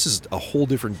 Toto. This is a whole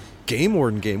different game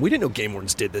warden game. We didn't know game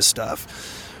wardens did this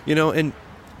stuff, and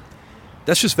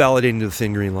that's just validating to the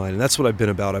thin green line, and that's what I've been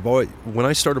about. When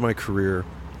I started my career,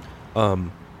 I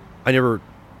never,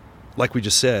 like we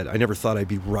just said, I never thought I'd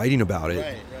be writing about it,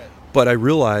 right. But I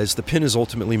realized the pen is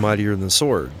ultimately mightier than the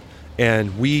sword.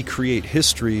 And we create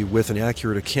history with an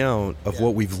accurate account of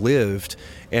what we've lived.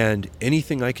 And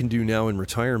anything I can do now in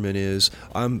retirement is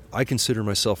I consider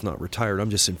myself not retired. I'm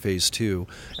just in phase 2.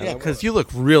 Yeah, because you look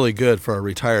really good for a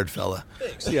retired fella.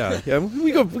 Thanks. Yeah.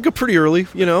 We go pretty early,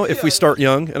 if we start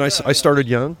young. And I started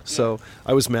young, so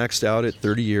I was maxed out at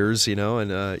 30 years, and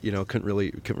couldn't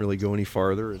really go any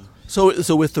farther. And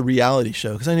So with the reality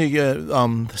show, because I know you get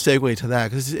segue to that,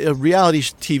 because reality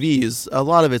TV is a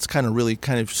lot of it's kind of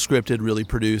scripted, really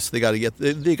produced. They got to get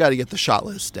the shot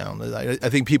list down. I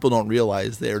think people don't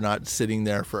realize they're not sitting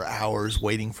there for hours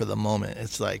waiting for the moment.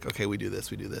 It's like, okay, we do this.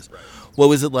 Right. What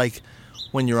was it like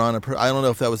when you're on I don't know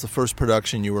if that was the first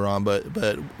production you were on, but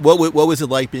what was it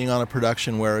like being on a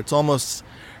production where it's almost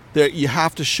there? You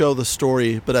have to show the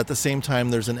story, but at the same time,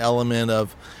 there's an element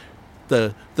of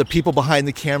the people behind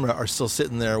the camera are still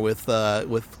sitting there with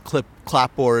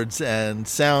clapboards and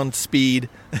sound speed,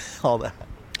 all that.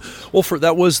 Well,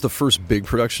 that was the first big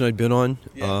production I'd been on.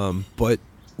 Yeah. But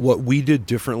what we did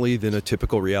differently than a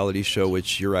typical reality show,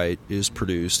 which you're right, is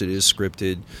produced, it is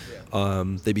scripted.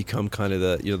 They become kind of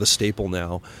the staple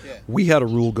now. Yeah. We had a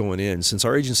rule going in, since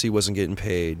our agency wasn't getting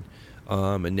paid.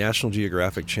 And National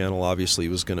Geographic Channel obviously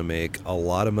was going to make a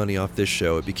lot of money off this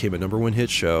show. It became a #1 hit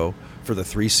show for the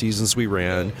 3 seasons we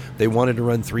ran. They wanted to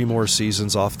run 3 more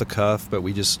seasons off the cuff, but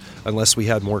we just, unless we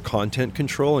had more content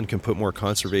control and can put more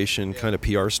conservation kind of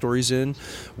PR stories in,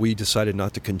 we decided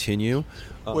not to continue.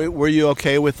 Were you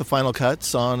okay with the final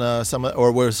cuts on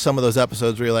or were some of those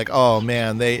episodes where you're like, oh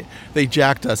man, they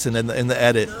jacked us in the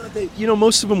edit?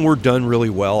 Most of them were done really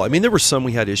well. I mean, there were some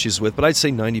we had issues with, but I'd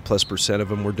say 90+% of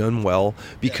them were done well,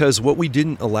 because what we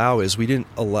didn't allow is we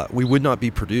would not be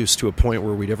produced to a point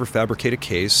where we'd ever fabricate a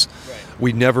case. Right.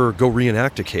 We'd never go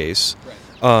reenact a case.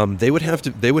 Right. They would have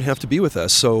to be with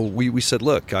us. So we said,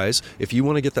 look, guys, if you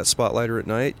want to get that spotlighter at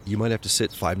night, you might have to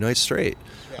sit 5 nights straight.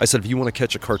 I said, if you want to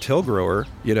catch a cartel grower,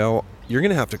 you're going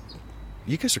to have to.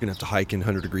 You guys are going to have to hike in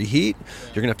 100-degree heat.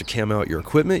 You're going to have to cam out your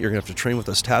equipment. You're going to have to train with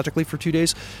us tactically for 2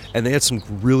 days. And they had some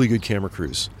really good camera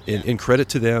crews. In credit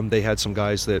to them, they had some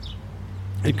guys that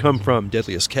had come from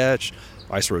Deadliest Catch,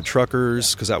 Ice Road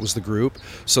Truckers, because that was the group.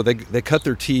 So they cut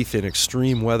their teeth in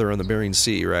extreme weather on the Bering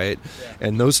Sea, right? Yeah.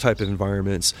 And those type of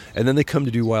environments. And then they come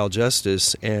to do Wild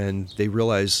Justice, and they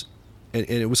realize, and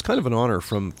it was kind of an honor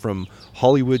from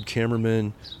Hollywood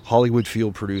cameramen, Hollywood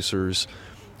field producers,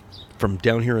 from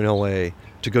down here in LA,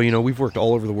 to go, we've worked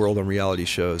all over the world on reality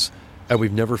shows, and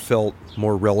we've never felt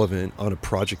more relevant on a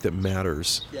project that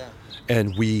matters. Yeah.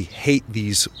 And we hate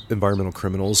these environmental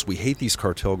criminals. We hate these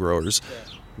cartel growers.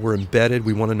 Yeah. We're embedded.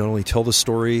 We want to not only tell the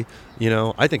story,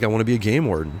 I think I want to be a game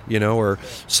warden, or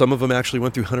some of them actually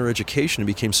went through hunter education and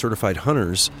became certified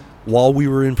hunters while we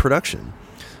were in production.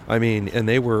 I mean, and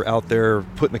they were out there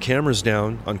putting the cameras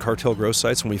down on cartel grow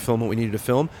sites when we filmed what we needed to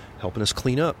film, helping us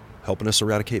clean up, helping us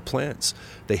eradicate plants.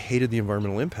 They hated the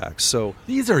environmental impacts. So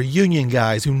these are union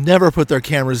guys who never put their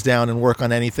cameras down and work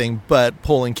on anything but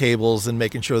pulling cables and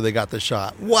making sure they got the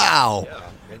shot. Wow. Yeah.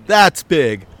 That's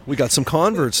big. We got some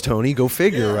converts, Tony. Go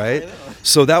figure, right?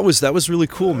 So that was really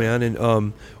cool, man.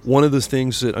 And one of the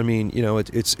things that,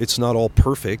 it's not all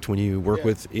perfect when you work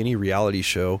with any reality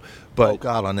show. But oh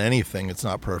God, on anything, it's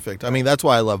not perfect. I mean, that's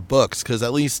why I love books, because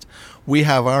at least we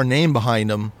have our name behind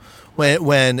them.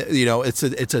 When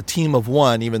it's a team of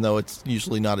one, even though it's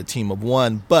usually not a team of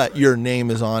one, but your name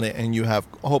is on it and you have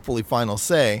hopefully final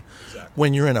say. Exactly.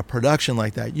 When you're in a production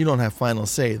like that, you don't have final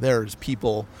say. There's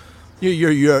people.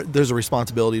 There's a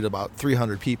responsibility to about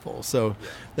 300 people. So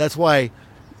that's why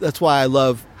I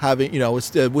love having,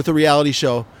 with a reality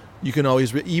show, you can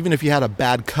always, even if you had a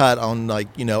bad cut on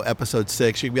episode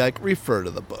 6, you can be like, refer to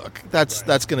the book. That's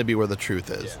going to be where the truth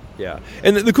is. Yeah.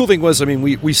 And the cool thing was,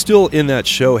 we still in that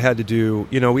show had to do,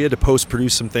 we had to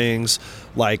post-produce some things,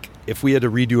 like if we had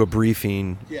to redo a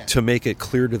briefing to make it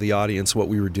clear to the audience what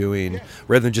we were doing,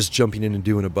 rather than just jumping in and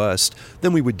doing a bust,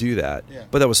 then we would do that. Yeah.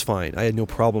 But that was fine. I had no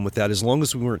problem with that, as long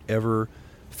as we weren't ever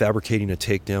fabricating a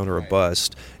takedown or a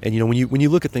bust. And when you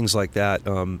look at things like that,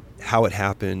 how it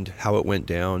happened, how it went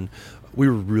down, we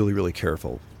were really, really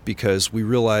careful, because we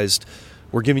realized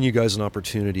we're giving you guys an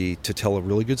opportunity to tell a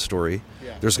really good story.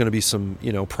 Yeah. There's going to be some,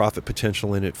 profit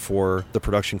potential in it for the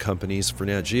production companies, for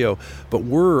Nat Geo, but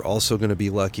we're also going to be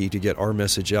lucky to get our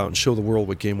message out and show the world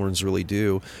what game wardens really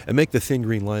do, and make the thin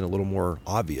green line a little more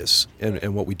obvious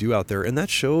and what we do out there. And that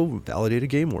show validated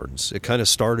game wardens. It kind of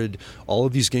started all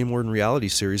of these game warden reality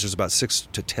series. There's about 6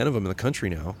 to 10 of them in the country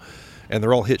now. And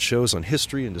they're all hit shows on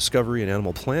History and Discovery and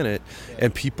Animal Planet,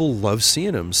 and people love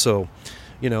seeing them. So,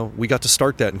 we got to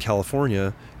start that in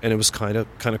California, and it was kind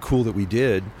of cool that we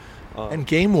did. And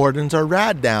game wardens are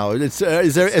rad now. Is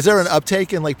there an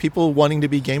uptake in people wanting to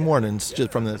be game wardens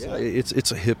just from this? Yeah,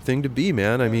 it's a hip thing to be,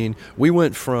 man. I mean, we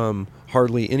went from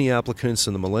hardly any applicants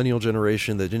in the millennial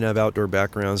generation that didn't have outdoor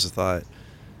backgrounds that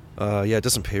thought, it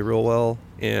doesn't pay real well,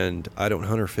 and I don't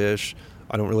hunt or fish.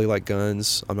 I don't really like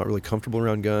guns. I'm not really comfortable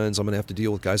around guns. I'm going to have to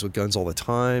deal with guys with guns all the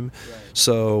time. Right.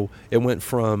 So it went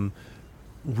from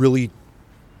really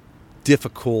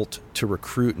difficult to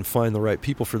recruit and find the right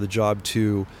people for the job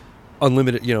to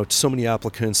unlimited, so many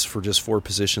applicants for just 4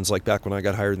 positions. Like back when I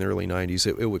got hired in the early 90s,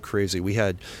 it went crazy. We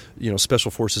had,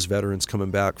 Special Forces veterans coming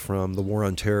back from the War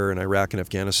on Terror in Iraq and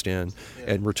Afghanistan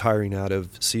and retiring out of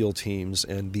SEAL teams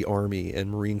and the Army and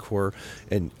Marine Corps,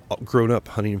 and grown up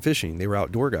hunting and fishing. They were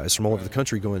outdoor guys from all over the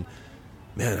country going,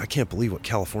 man, I can't believe what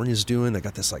California's doing. They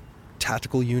got this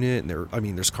tactical unit,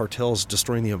 and there's cartels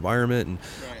destroying the environment, and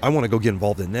I want to go get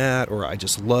involved in that, or I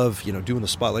just love, doing the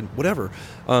spotlight, whatever.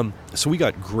 So we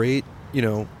got great,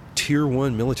 tier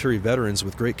 1 military veterans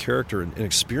with great character and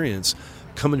experience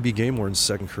coming to be game wardens'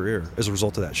 second career as a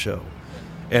result of that show.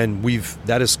 And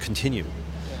that has continued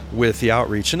with the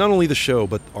outreach, and not only the show,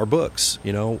 but our books,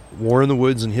 War in the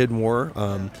Woods and Hidden War.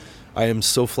 I am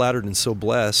so flattered and so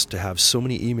blessed to have so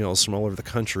many emails from all over the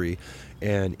country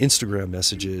and Instagram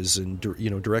messages and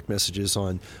direct messages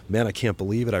on, man, I can't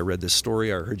believe it. I read this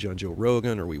story. I heard you on Joe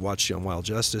Rogan, or we watched you on Wild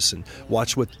Justice, and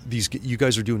watch what you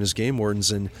guys are doing as game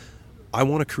wardens, and I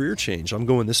want a career change. I'm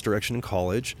going this direction in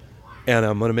college, and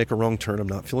I'm going to make a wrong turn. I'm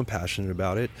not feeling passionate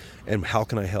about it, and how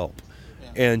can I help?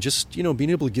 And just, being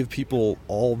able to give people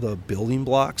all the building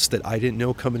blocks that I didn't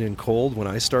know coming in cold when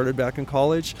I started back in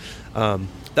college,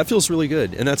 that feels really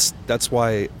good. And that's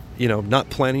why, not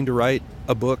planning to write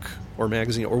a book or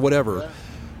magazine or whatever,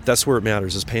 that's where it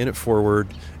matters, is paying it forward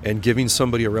and giving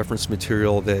somebody a reference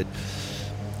material that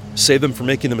save them from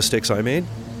making the mistakes I made,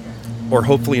 or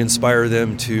hopefully inspire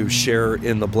them to share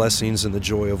in the blessings and the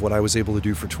joy of what I was able to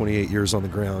do for 28 years on the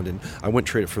ground, and I wouldn't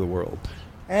trade it for the world.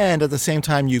 And at the same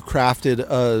time, you crafted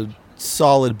a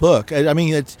solid book. I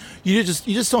mean, you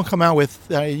just don't come out with.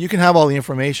 You can have all the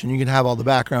information, you can have all the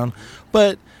background,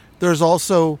 but there's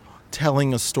also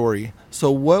telling a story.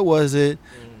 So, what was it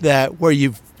where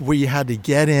you had to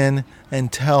get in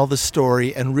and tell the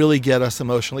story and really get us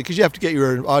emotionally? Because you have to get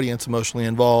your audience emotionally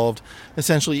involved.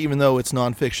 Essentially, even though it's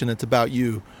nonfiction, it's about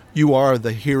you. You are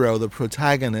the hero, the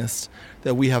protagonist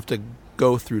that we have to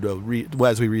go through to read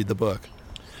as we read the book.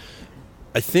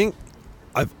 I think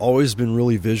I've always been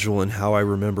really visual in how I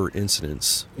remember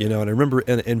incidents, and I remember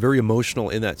and very emotional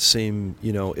in that same,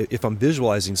 if I'm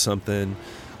visualizing something,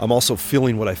 I'm also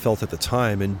feeling what I felt at the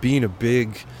time, and being a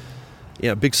big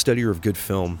studier of good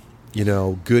film,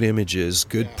 good images,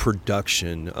 good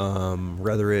production,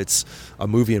 whether it's a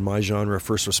movie in my genre,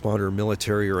 first responder,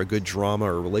 military, or a good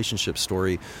drama or relationship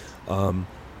story.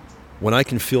 When I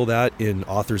can feel that in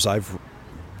authors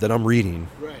that I'm reading,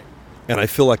 right, and I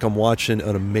feel like I'm watching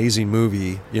an amazing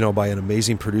movie, by an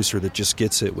amazing producer that just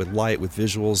gets it with light, with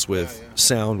visuals, with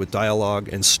sound, with dialogue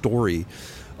and story.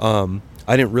 I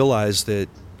didn't realize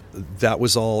that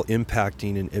was all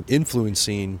impacting and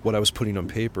influencing what I was putting on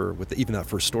paper with even that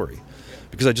first story,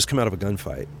 because I just come out of a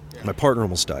gunfight. My partner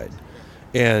almost died,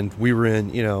 and we were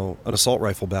in an assault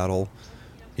rifle battle,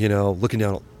 looking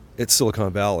down at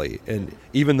Silicon Valley. And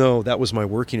even though that was my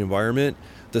working environment,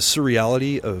 the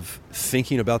surreality of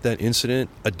thinking about that incident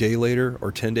a day later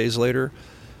or 10 days later,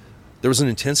 there was an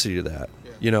intensity to that.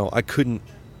 I couldn't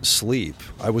sleep.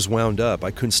 I was wound up.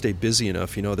 I couldn't stay busy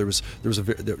enough. There was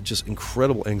just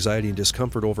incredible anxiety and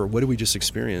discomfort over, what did we just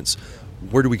experience?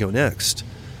 Where do we go next?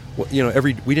 We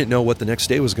didn't know what the next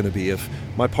day was going to be. If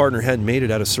my partner hadn't made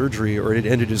it out of surgery or it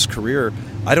ended his career,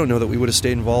 I don't know that we would have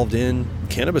stayed involved in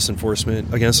cannabis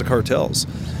enforcement against the cartels.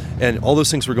 And all those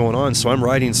things were going on, so I'm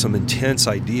writing some intense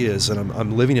ideas, and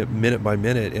I'm living it minute by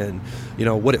minute, and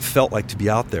what it felt like to be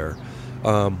out there,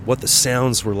 what the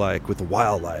sounds were like with the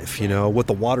wildlife, what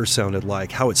the water sounded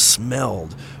like, how it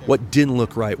smelled, what didn't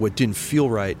look right, what didn't feel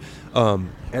right.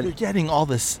 And you're getting all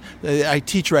this. I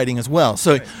teach writing as well,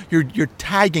 so right, you're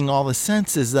tagging all the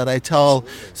senses that I tell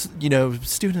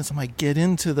students. I'm like, get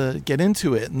into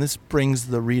it, and this brings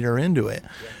the reader into it.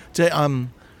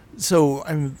 So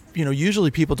I'm,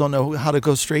 usually people don't know how to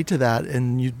go straight to that,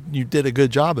 and you did a good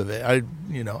job of it. I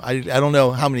don't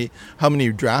know how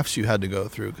many drafts you had to go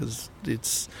through, because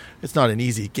it's not an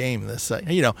easy game.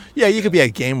 You could be a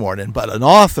game warden, but an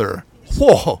author,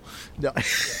 whoa. No.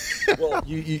 Well,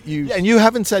 and you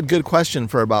haven't said good question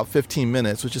for about 15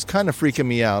 minutes, which is kind of freaking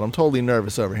me out. I'm totally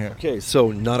nervous over here. Okay,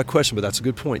 so not a question, but that's a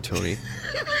good point, Tony.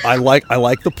 I like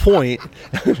the point.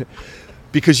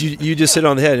 Because you just hit it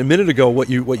on the head. A minute ago, what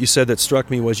you said that struck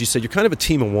me was, you said you're kind of a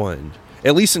team of one,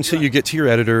 at least until you get to your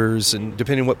editors, and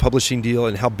depending on what publishing deal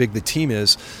and how big the team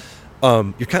is,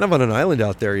 you're kind of on an island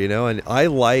out there, and I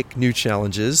like new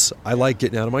challenges. I like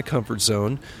getting out of my comfort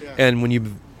zone. Yeah.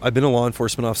 And I've been a law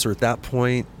enforcement officer at that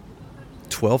point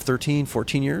 12, 13,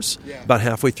 14 years, about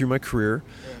halfway through my career,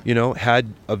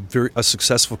 had a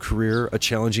successful career, a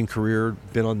challenging career,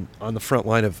 been on the front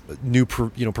line of new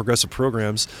progressive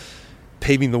programs,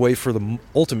 paving the way for the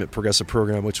ultimate progressive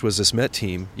program, which was this MET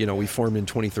team. We formed in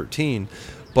 2013.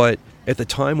 But at the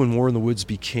time when War in the Woods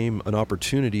became an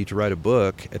opportunity to write a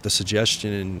book, at the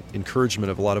suggestion and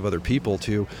encouragement of a lot of other people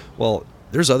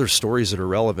there's other stories that are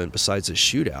relevant besides a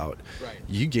shootout. Right.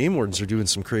 You game wardens are doing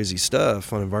some crazy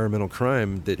stuff on environmental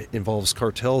crime that involves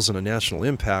cartels and a national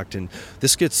impact, and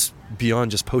this gets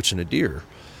beyond just poaching a deer.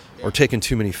 or taking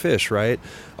too many fish, right?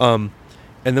 And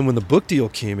then when the book deal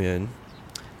came in,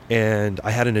 and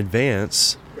I had an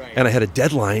advance, and I had a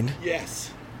deadline.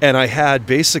 Yes. And I had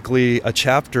basically a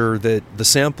chapter that the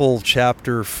sample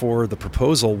chapter for the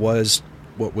proposal was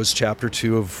what was chapter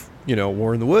 2 of,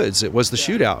 War in the Woods. It was the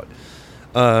shootout.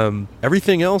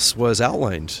 Everything else was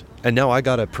outlined, and now I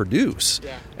got to produce.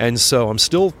 Yeah. And so I'm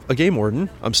still a game warden.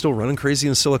 I'm still running crazy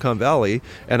in Silicon Valley,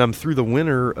 and I'm through the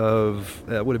winter of,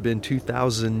 that would have been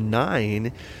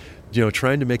 2009,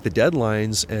 trying to make the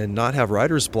deadlines and not have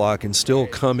writer's block and still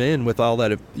come in with all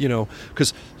that,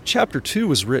 because chapter 2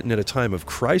 was written at a time of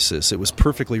crisis. It was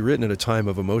perfectly written at a time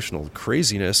of emotional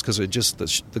craziness because the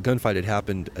gunfight had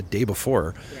happened a day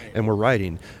before, and we're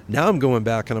writing. Now I'm going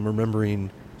back and I'm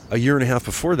remembering a year and a half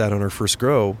before that on our first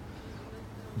grow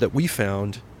that we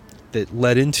found that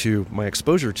led into my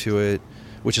exposure to it,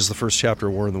 which is the first chapter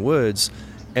of War in the Woods,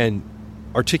 and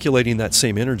articulating that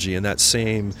same energy and that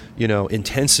same,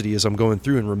 intensity as I'm going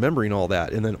through and remembering all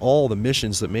that, and then all the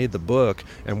missions that made the book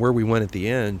and where we went at the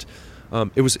end.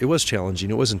 It was challenging,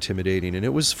 it was intimidating, and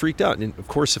it was freaked out. And of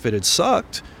course, if it had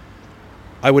sucked,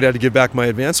 I would have to give back my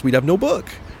advance. We'd have no book.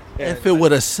 If it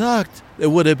would have sucked, it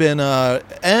would have been,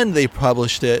 and they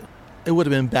published it, it would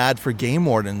have been bad for game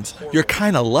wardens. You're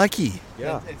kind of lucky.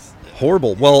 Yeah, it's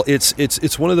horrible. Well,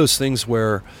 it's one of those things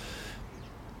where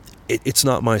it's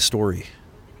not my story.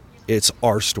 It's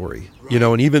our story,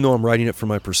 and even though I'm writing it from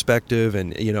my perspective,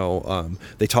 and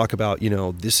they talk about,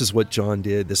 this is what John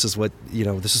did, this is what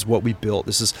this is what we built,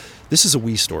 this is a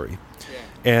we story,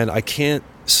 and I can't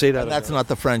say that. And that's not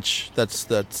the French. That's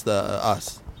the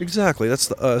us. Exactly, that's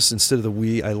the us instead of the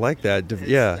we. I like that.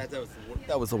 Yeah,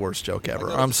 that was the worst joke ever.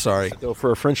 I'm sorry. So for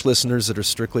our French listeners that are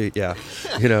strictly,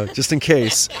 just in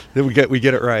case that we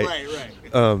get it right. Right.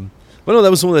 But no,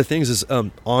 that was one of the things is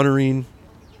honoring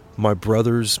my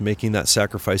brothers making that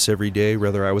sacrifice every day,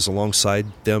 whether I was alongside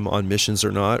them on missions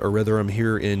or not, or whether I'm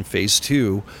here in phase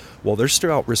 2, while they're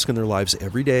still out risking their lives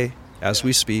every day as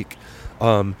we speak,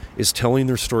 is telling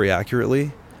their story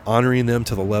accurately, honoring them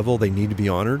to the level they need to be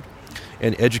honored,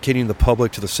 and educating the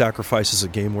public to the sacrifices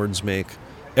that game wardens make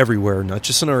everywhere, not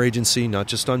just in our agency, not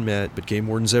just on Met, but game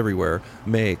wardens everywhere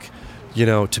make,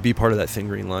 to be part of that Thin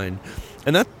Green Line.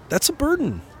 And that's a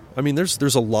burden. I mean,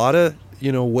 there's a lot of,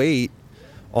 weight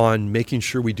on making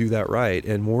sure we do that right.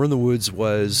 And War in the Woods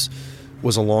was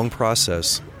a long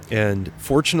process. And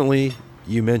fortunately,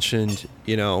 you mentioned,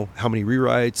 how many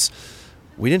rewrites.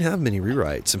 We didn't have many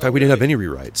rewrites. In fact, we didn't have any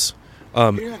rewrites.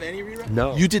 You didn't have any rewrites?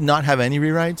 No. You did not have any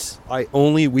rewrites?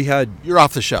 We had... You're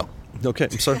off the show. Okay,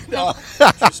 I'm sorry.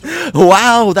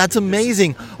 Wow, that's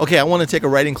amazing. Okay, I want to take a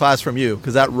writing class from you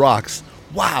because that rocks.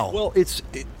 Wow. Well,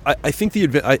 I think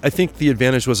the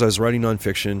advantage was I was writing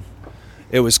nonfiction.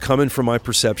 It was coming from my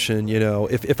perception.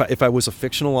 If I was a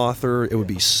fictional author, it would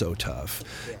be so tough.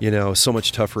 So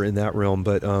much tougher in that realm.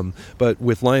 But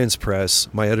with Lions Press,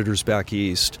 my editors back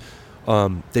east,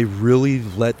 they really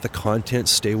let the content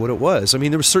stay what it was. I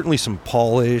mean, there was certainly some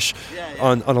polish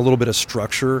on a little bit of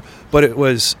structure, but it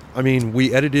was,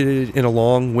 we edited it in a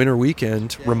long winter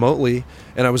weekend remotely,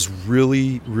 and I was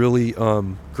really, really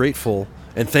grateful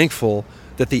and thankful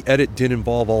that the edit didn't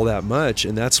involve all that much,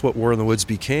 and that's what War in the Woods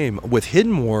became. With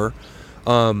Hidden War,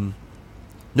 no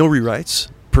rewrites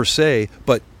per se,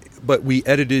 but we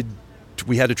had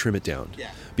to trim it down. Yeah.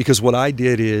 Because what I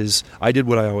did is, I did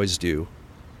what I always do.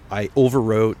 I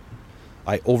overwrote,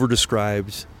 I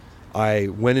overdescribed, I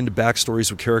went into backstories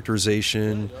with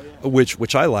characterization,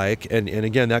 which I like, and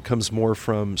again, that comes more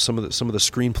from some of the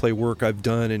screenplay work I've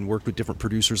done and worked with different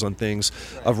producers on things,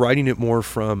 of writing it more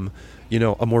from,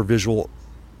 a more visual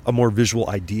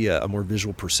idea, a more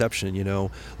visual perception,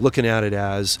 looking at it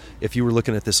as if you were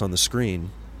looking at this on the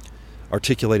screen,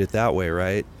 articulate it that way,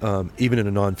 right? Even in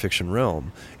a nonfiction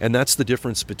realm. And that's the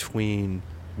difference between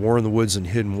War in the Woods and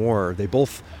Hidden War.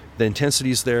 The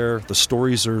intensity's there, the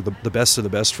stories are the best of the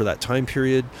best for that time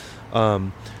period,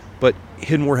 but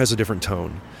Hidden War has a different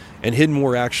tone. And Hidden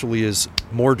War actually is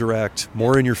more direct,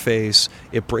 more in your face.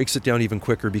 It breaks it down even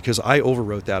quicker because I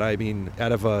overwrote that. I mean,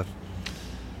 out of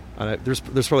there's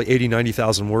probably 80,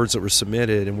 90,000 words that were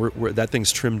submitted, and that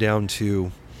thing's trimmed down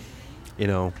to,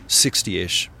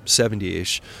 60-ish,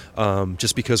 70-ish,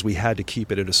 just because we had to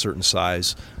keep it at a certain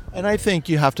size. And I think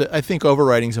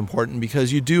overwriting is important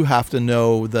because you do have to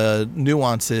know the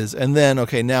nuances, and then,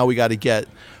 okay, now we got to get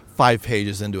 5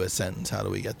 pages into a sentence. How do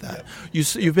we get that?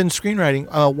 You've been screenwriting.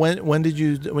 When did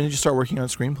you start working on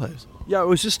screenplays? Yeah, it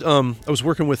was just I was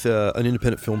working with an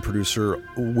independent film producer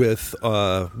with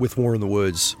War in the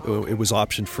Woods. It was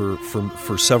optioned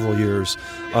for several years.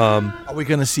 Are we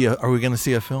going to see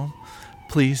a film?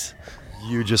 Please.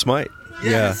 You just might.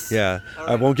 Yes. Yeah.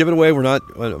 I won't give it away. I'm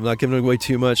not giving it away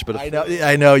too much, but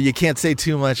I know you can't say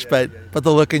too much, but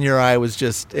the look in your eye was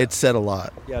just, it said a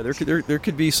lot. Yeah, there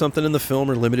could be something in the film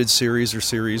or limited series or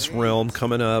series realm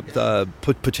coming up.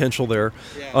 Put potential there.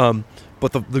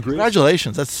 But the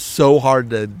congratulations. That's so hard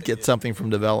to get something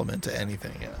from development to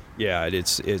anything. Yeah,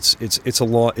 it's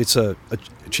a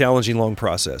challenging long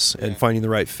process, and finding the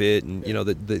right fit and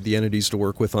the entities to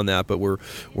work with on that. But we're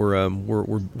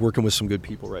working with some good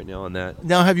people right now on that.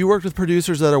 Now, have you worked with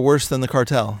producers that are worse than the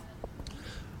cartel?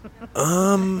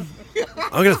 I'm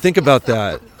gonna think about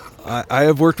that. I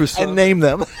have worked with some. And name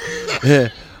them.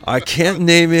 I can't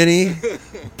name any,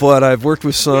 but I've worked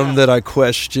with some that I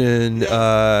question.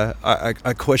 I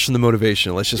question the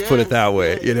motivation. Let's just put it that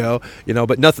way.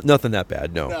 But nothing that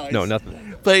bad. No,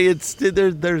 nothing. But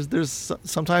there's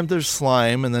sometimes there's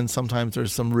slime, and then sometimes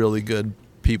there's some really good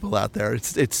people out there.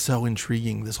 It's so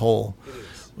intriguing, this whole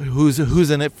who's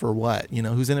in it for what?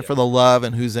 Who's in it for the love,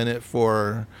 and who's in it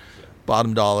for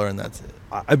bottom dollar, and that's it.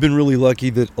 I've been really lucky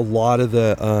that a lot of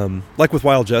the, like with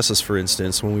Wild Justice, for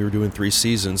instance, when we were doing 3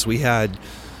 seasons, we had,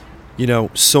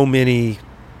 so many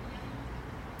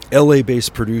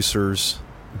LA-based producers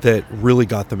that really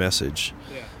got the message.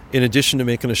 Yeah. In addition to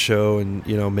making a show and,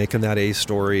 making that A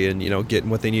story and, getting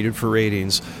what they needed for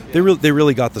ratings, they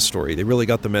really got the story. They really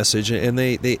got the message, and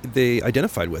they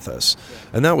identified with us. Yeah.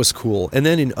 And that was cool. And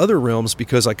then in other realms,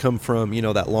 because I come from,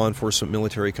 that law enforcement,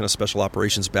 military kind of special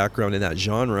operations background in that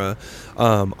genre,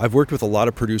 I've worked with a lot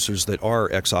of producers that are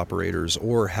ex-operators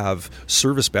or have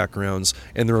service backgrounds,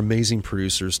 and they're amazing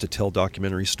producers to tell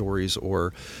documentary stories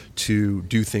or to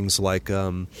do things like,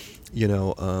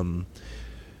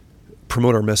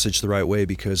 promote our message the right way,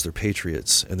 because they're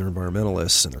patriots and they're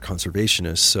environmentalists and they're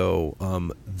conservationists. So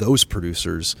those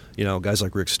producers, guys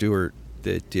like Rick Stewart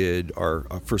that did our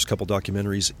first couple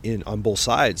documentaries on both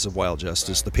sides of Wild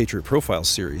Justice, the Patriot Profile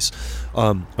series,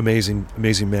 amazing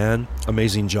man,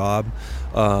 amazing job,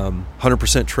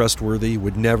 100% trustworthy,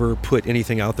 would never put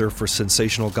anything out there for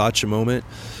sensational gotcha moment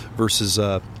versus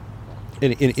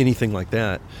anything like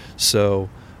that. So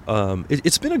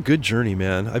it's been a good journey,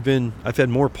 man. I've had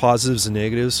more positives and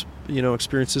negatives,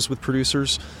 experiences with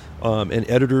producers, and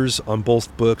editors on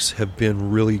both books have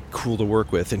been really cool to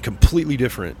work with and completely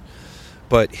different.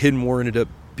 But Hidden War ended up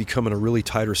becoming a really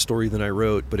tighter story than I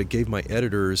wrote, but it gave my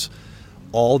editors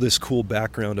all this cool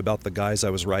background about the guys I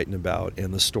was writing about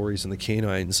and the stories and the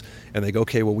canines, and they go,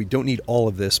 okay, well, we don't need all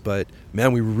of this, but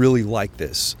man, we really like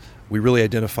this. We really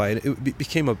identified it.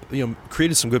 Became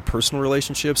created some good personal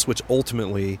relationships, which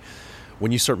ultimately,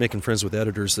 when you start making friends with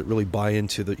editors that really buy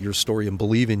into your story and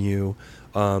believe in you,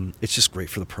 it's just great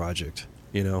for the project.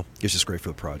 It's just great for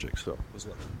the project. So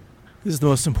this is the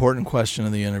most important question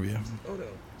of the interview. Oh no!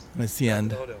 And it's the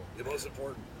end. No, the most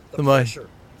important. The most.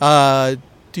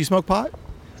 Do you smoke pot?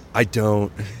 I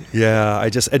don't. Yeah, I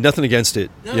just had nothing against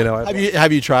it. No.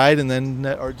 Have you tried and then,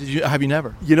 or have you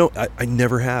never? I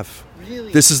never have.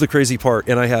 Really? This is the crazy part,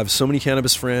 and I have so many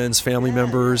cannabis friends, family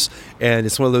members, and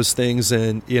it's one of those things.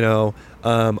 And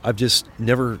I've just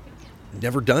never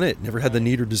done it. Never had the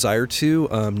need or desire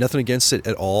to. Nothing against it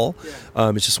at all.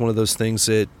 It's just one of those things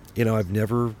that I've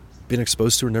never been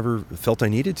exposed to or never felt I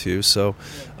needed to. So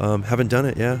haven't done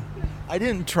it. Yeah. I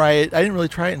didn't try it. I didn't really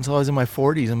try it until I was in my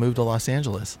 40s and moved to Los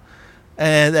Angeles,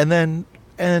 and then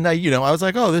I I was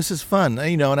like, oh, this is fun,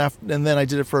 and then I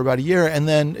did it for about a year, and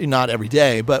then not every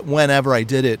day, but whenever I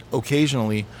did it,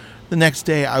 occasionally, the next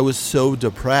day I was so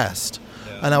depressed,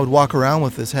 and I would walk around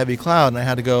with this heavy cloud, and I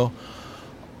had to go,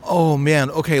 oh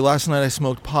man, okay, last night I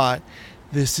smoked pot.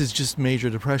 This is just major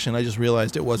depression. I just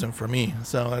realized it wasn't for me.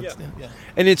 So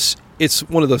and it's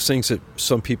one of those things that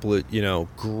some people,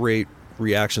 great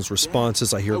reactions,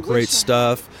 responses. I hear great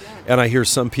stuff, and I hear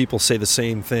some people say the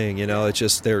same thing. It's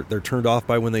just they're turned off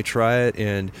by when they try it,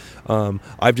 and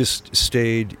I've just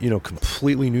stayed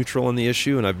completely neutral on the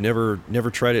issue, and I've never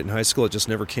tried it in high school. It just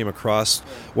never came across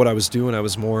what I was doing. I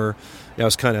was more, I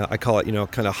was kind of, I call it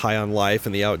kind of high on life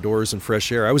and the outdoors and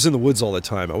fresh air. I was in the woods all the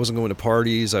time. I wasn't going to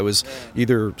parties. I was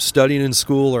either studying in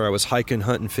school or I was hiking,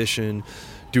 hunting, fishing,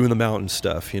 doing the mountain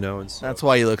stuff, and so, that's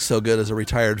why you look so good as a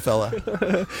retired fella.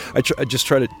 I just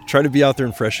try to be out there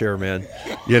in fresh air, man.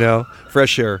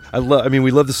 Fresh air.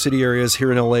 We love the city areas here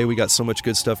in LA. We got so much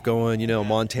good stuff going.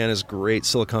 Montana's great,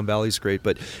 Silicon Valley's great,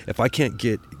 but if I can't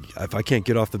get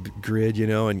off the grid,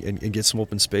 and get some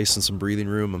open space and some breathing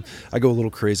room, I go a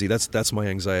little crazy. That's my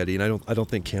anxiety, and I don't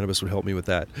think cannabis would help me with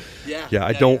that.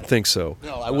 I don't think so.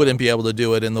 No, I wouldn't be able to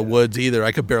do it in the woods either.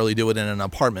 I could barely do it in an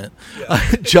apartment.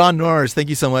 John Norris, thank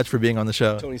you so much for being on the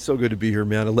show. Tony, so good to be here,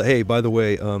 man. Hey, by the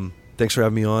way, Thanks for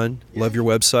having me on. Love your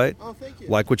website. Oh, thank you.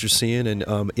 Like what you're seeing. And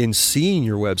in seeing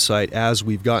your website, as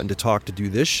we've gotten to talk to do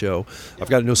this show, I've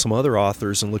got to know some other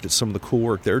authors and look at some of the cool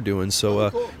work they're doing.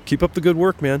 So cool. keep up the good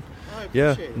work, man. I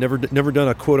Yeah, appreciate it. never done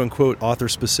a quote-unquote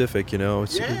author-specific,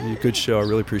 It's Yeah. a good show. I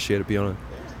really appreciate it being on it.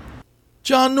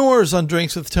 John Noers on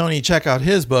Drinks with Tony. Check out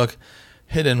his book,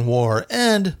 Hidden War.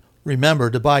 And remember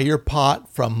to buy your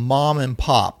pot from Mom and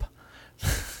Pop.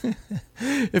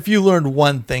 If you learned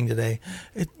one thing today,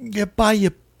 you buy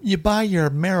your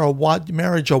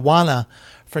marijuana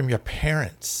from your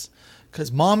parents,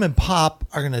 because Mom and Pop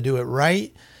are going to do it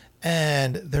right,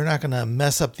 and they're not going to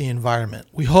mess up the environment.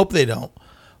 We hope they don't.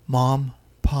 Mom,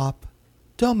 Pop,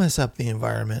 don't mess up the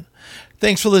environment.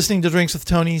 Thanks for listening to Drinks with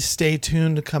Tony. Stay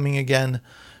tuned, coming again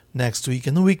next week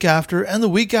and the week after and the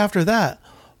week after that.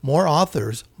 More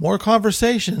authors, more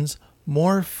conversations,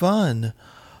 more fun,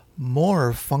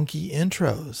 more funky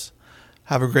intros.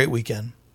 Have a great weekend.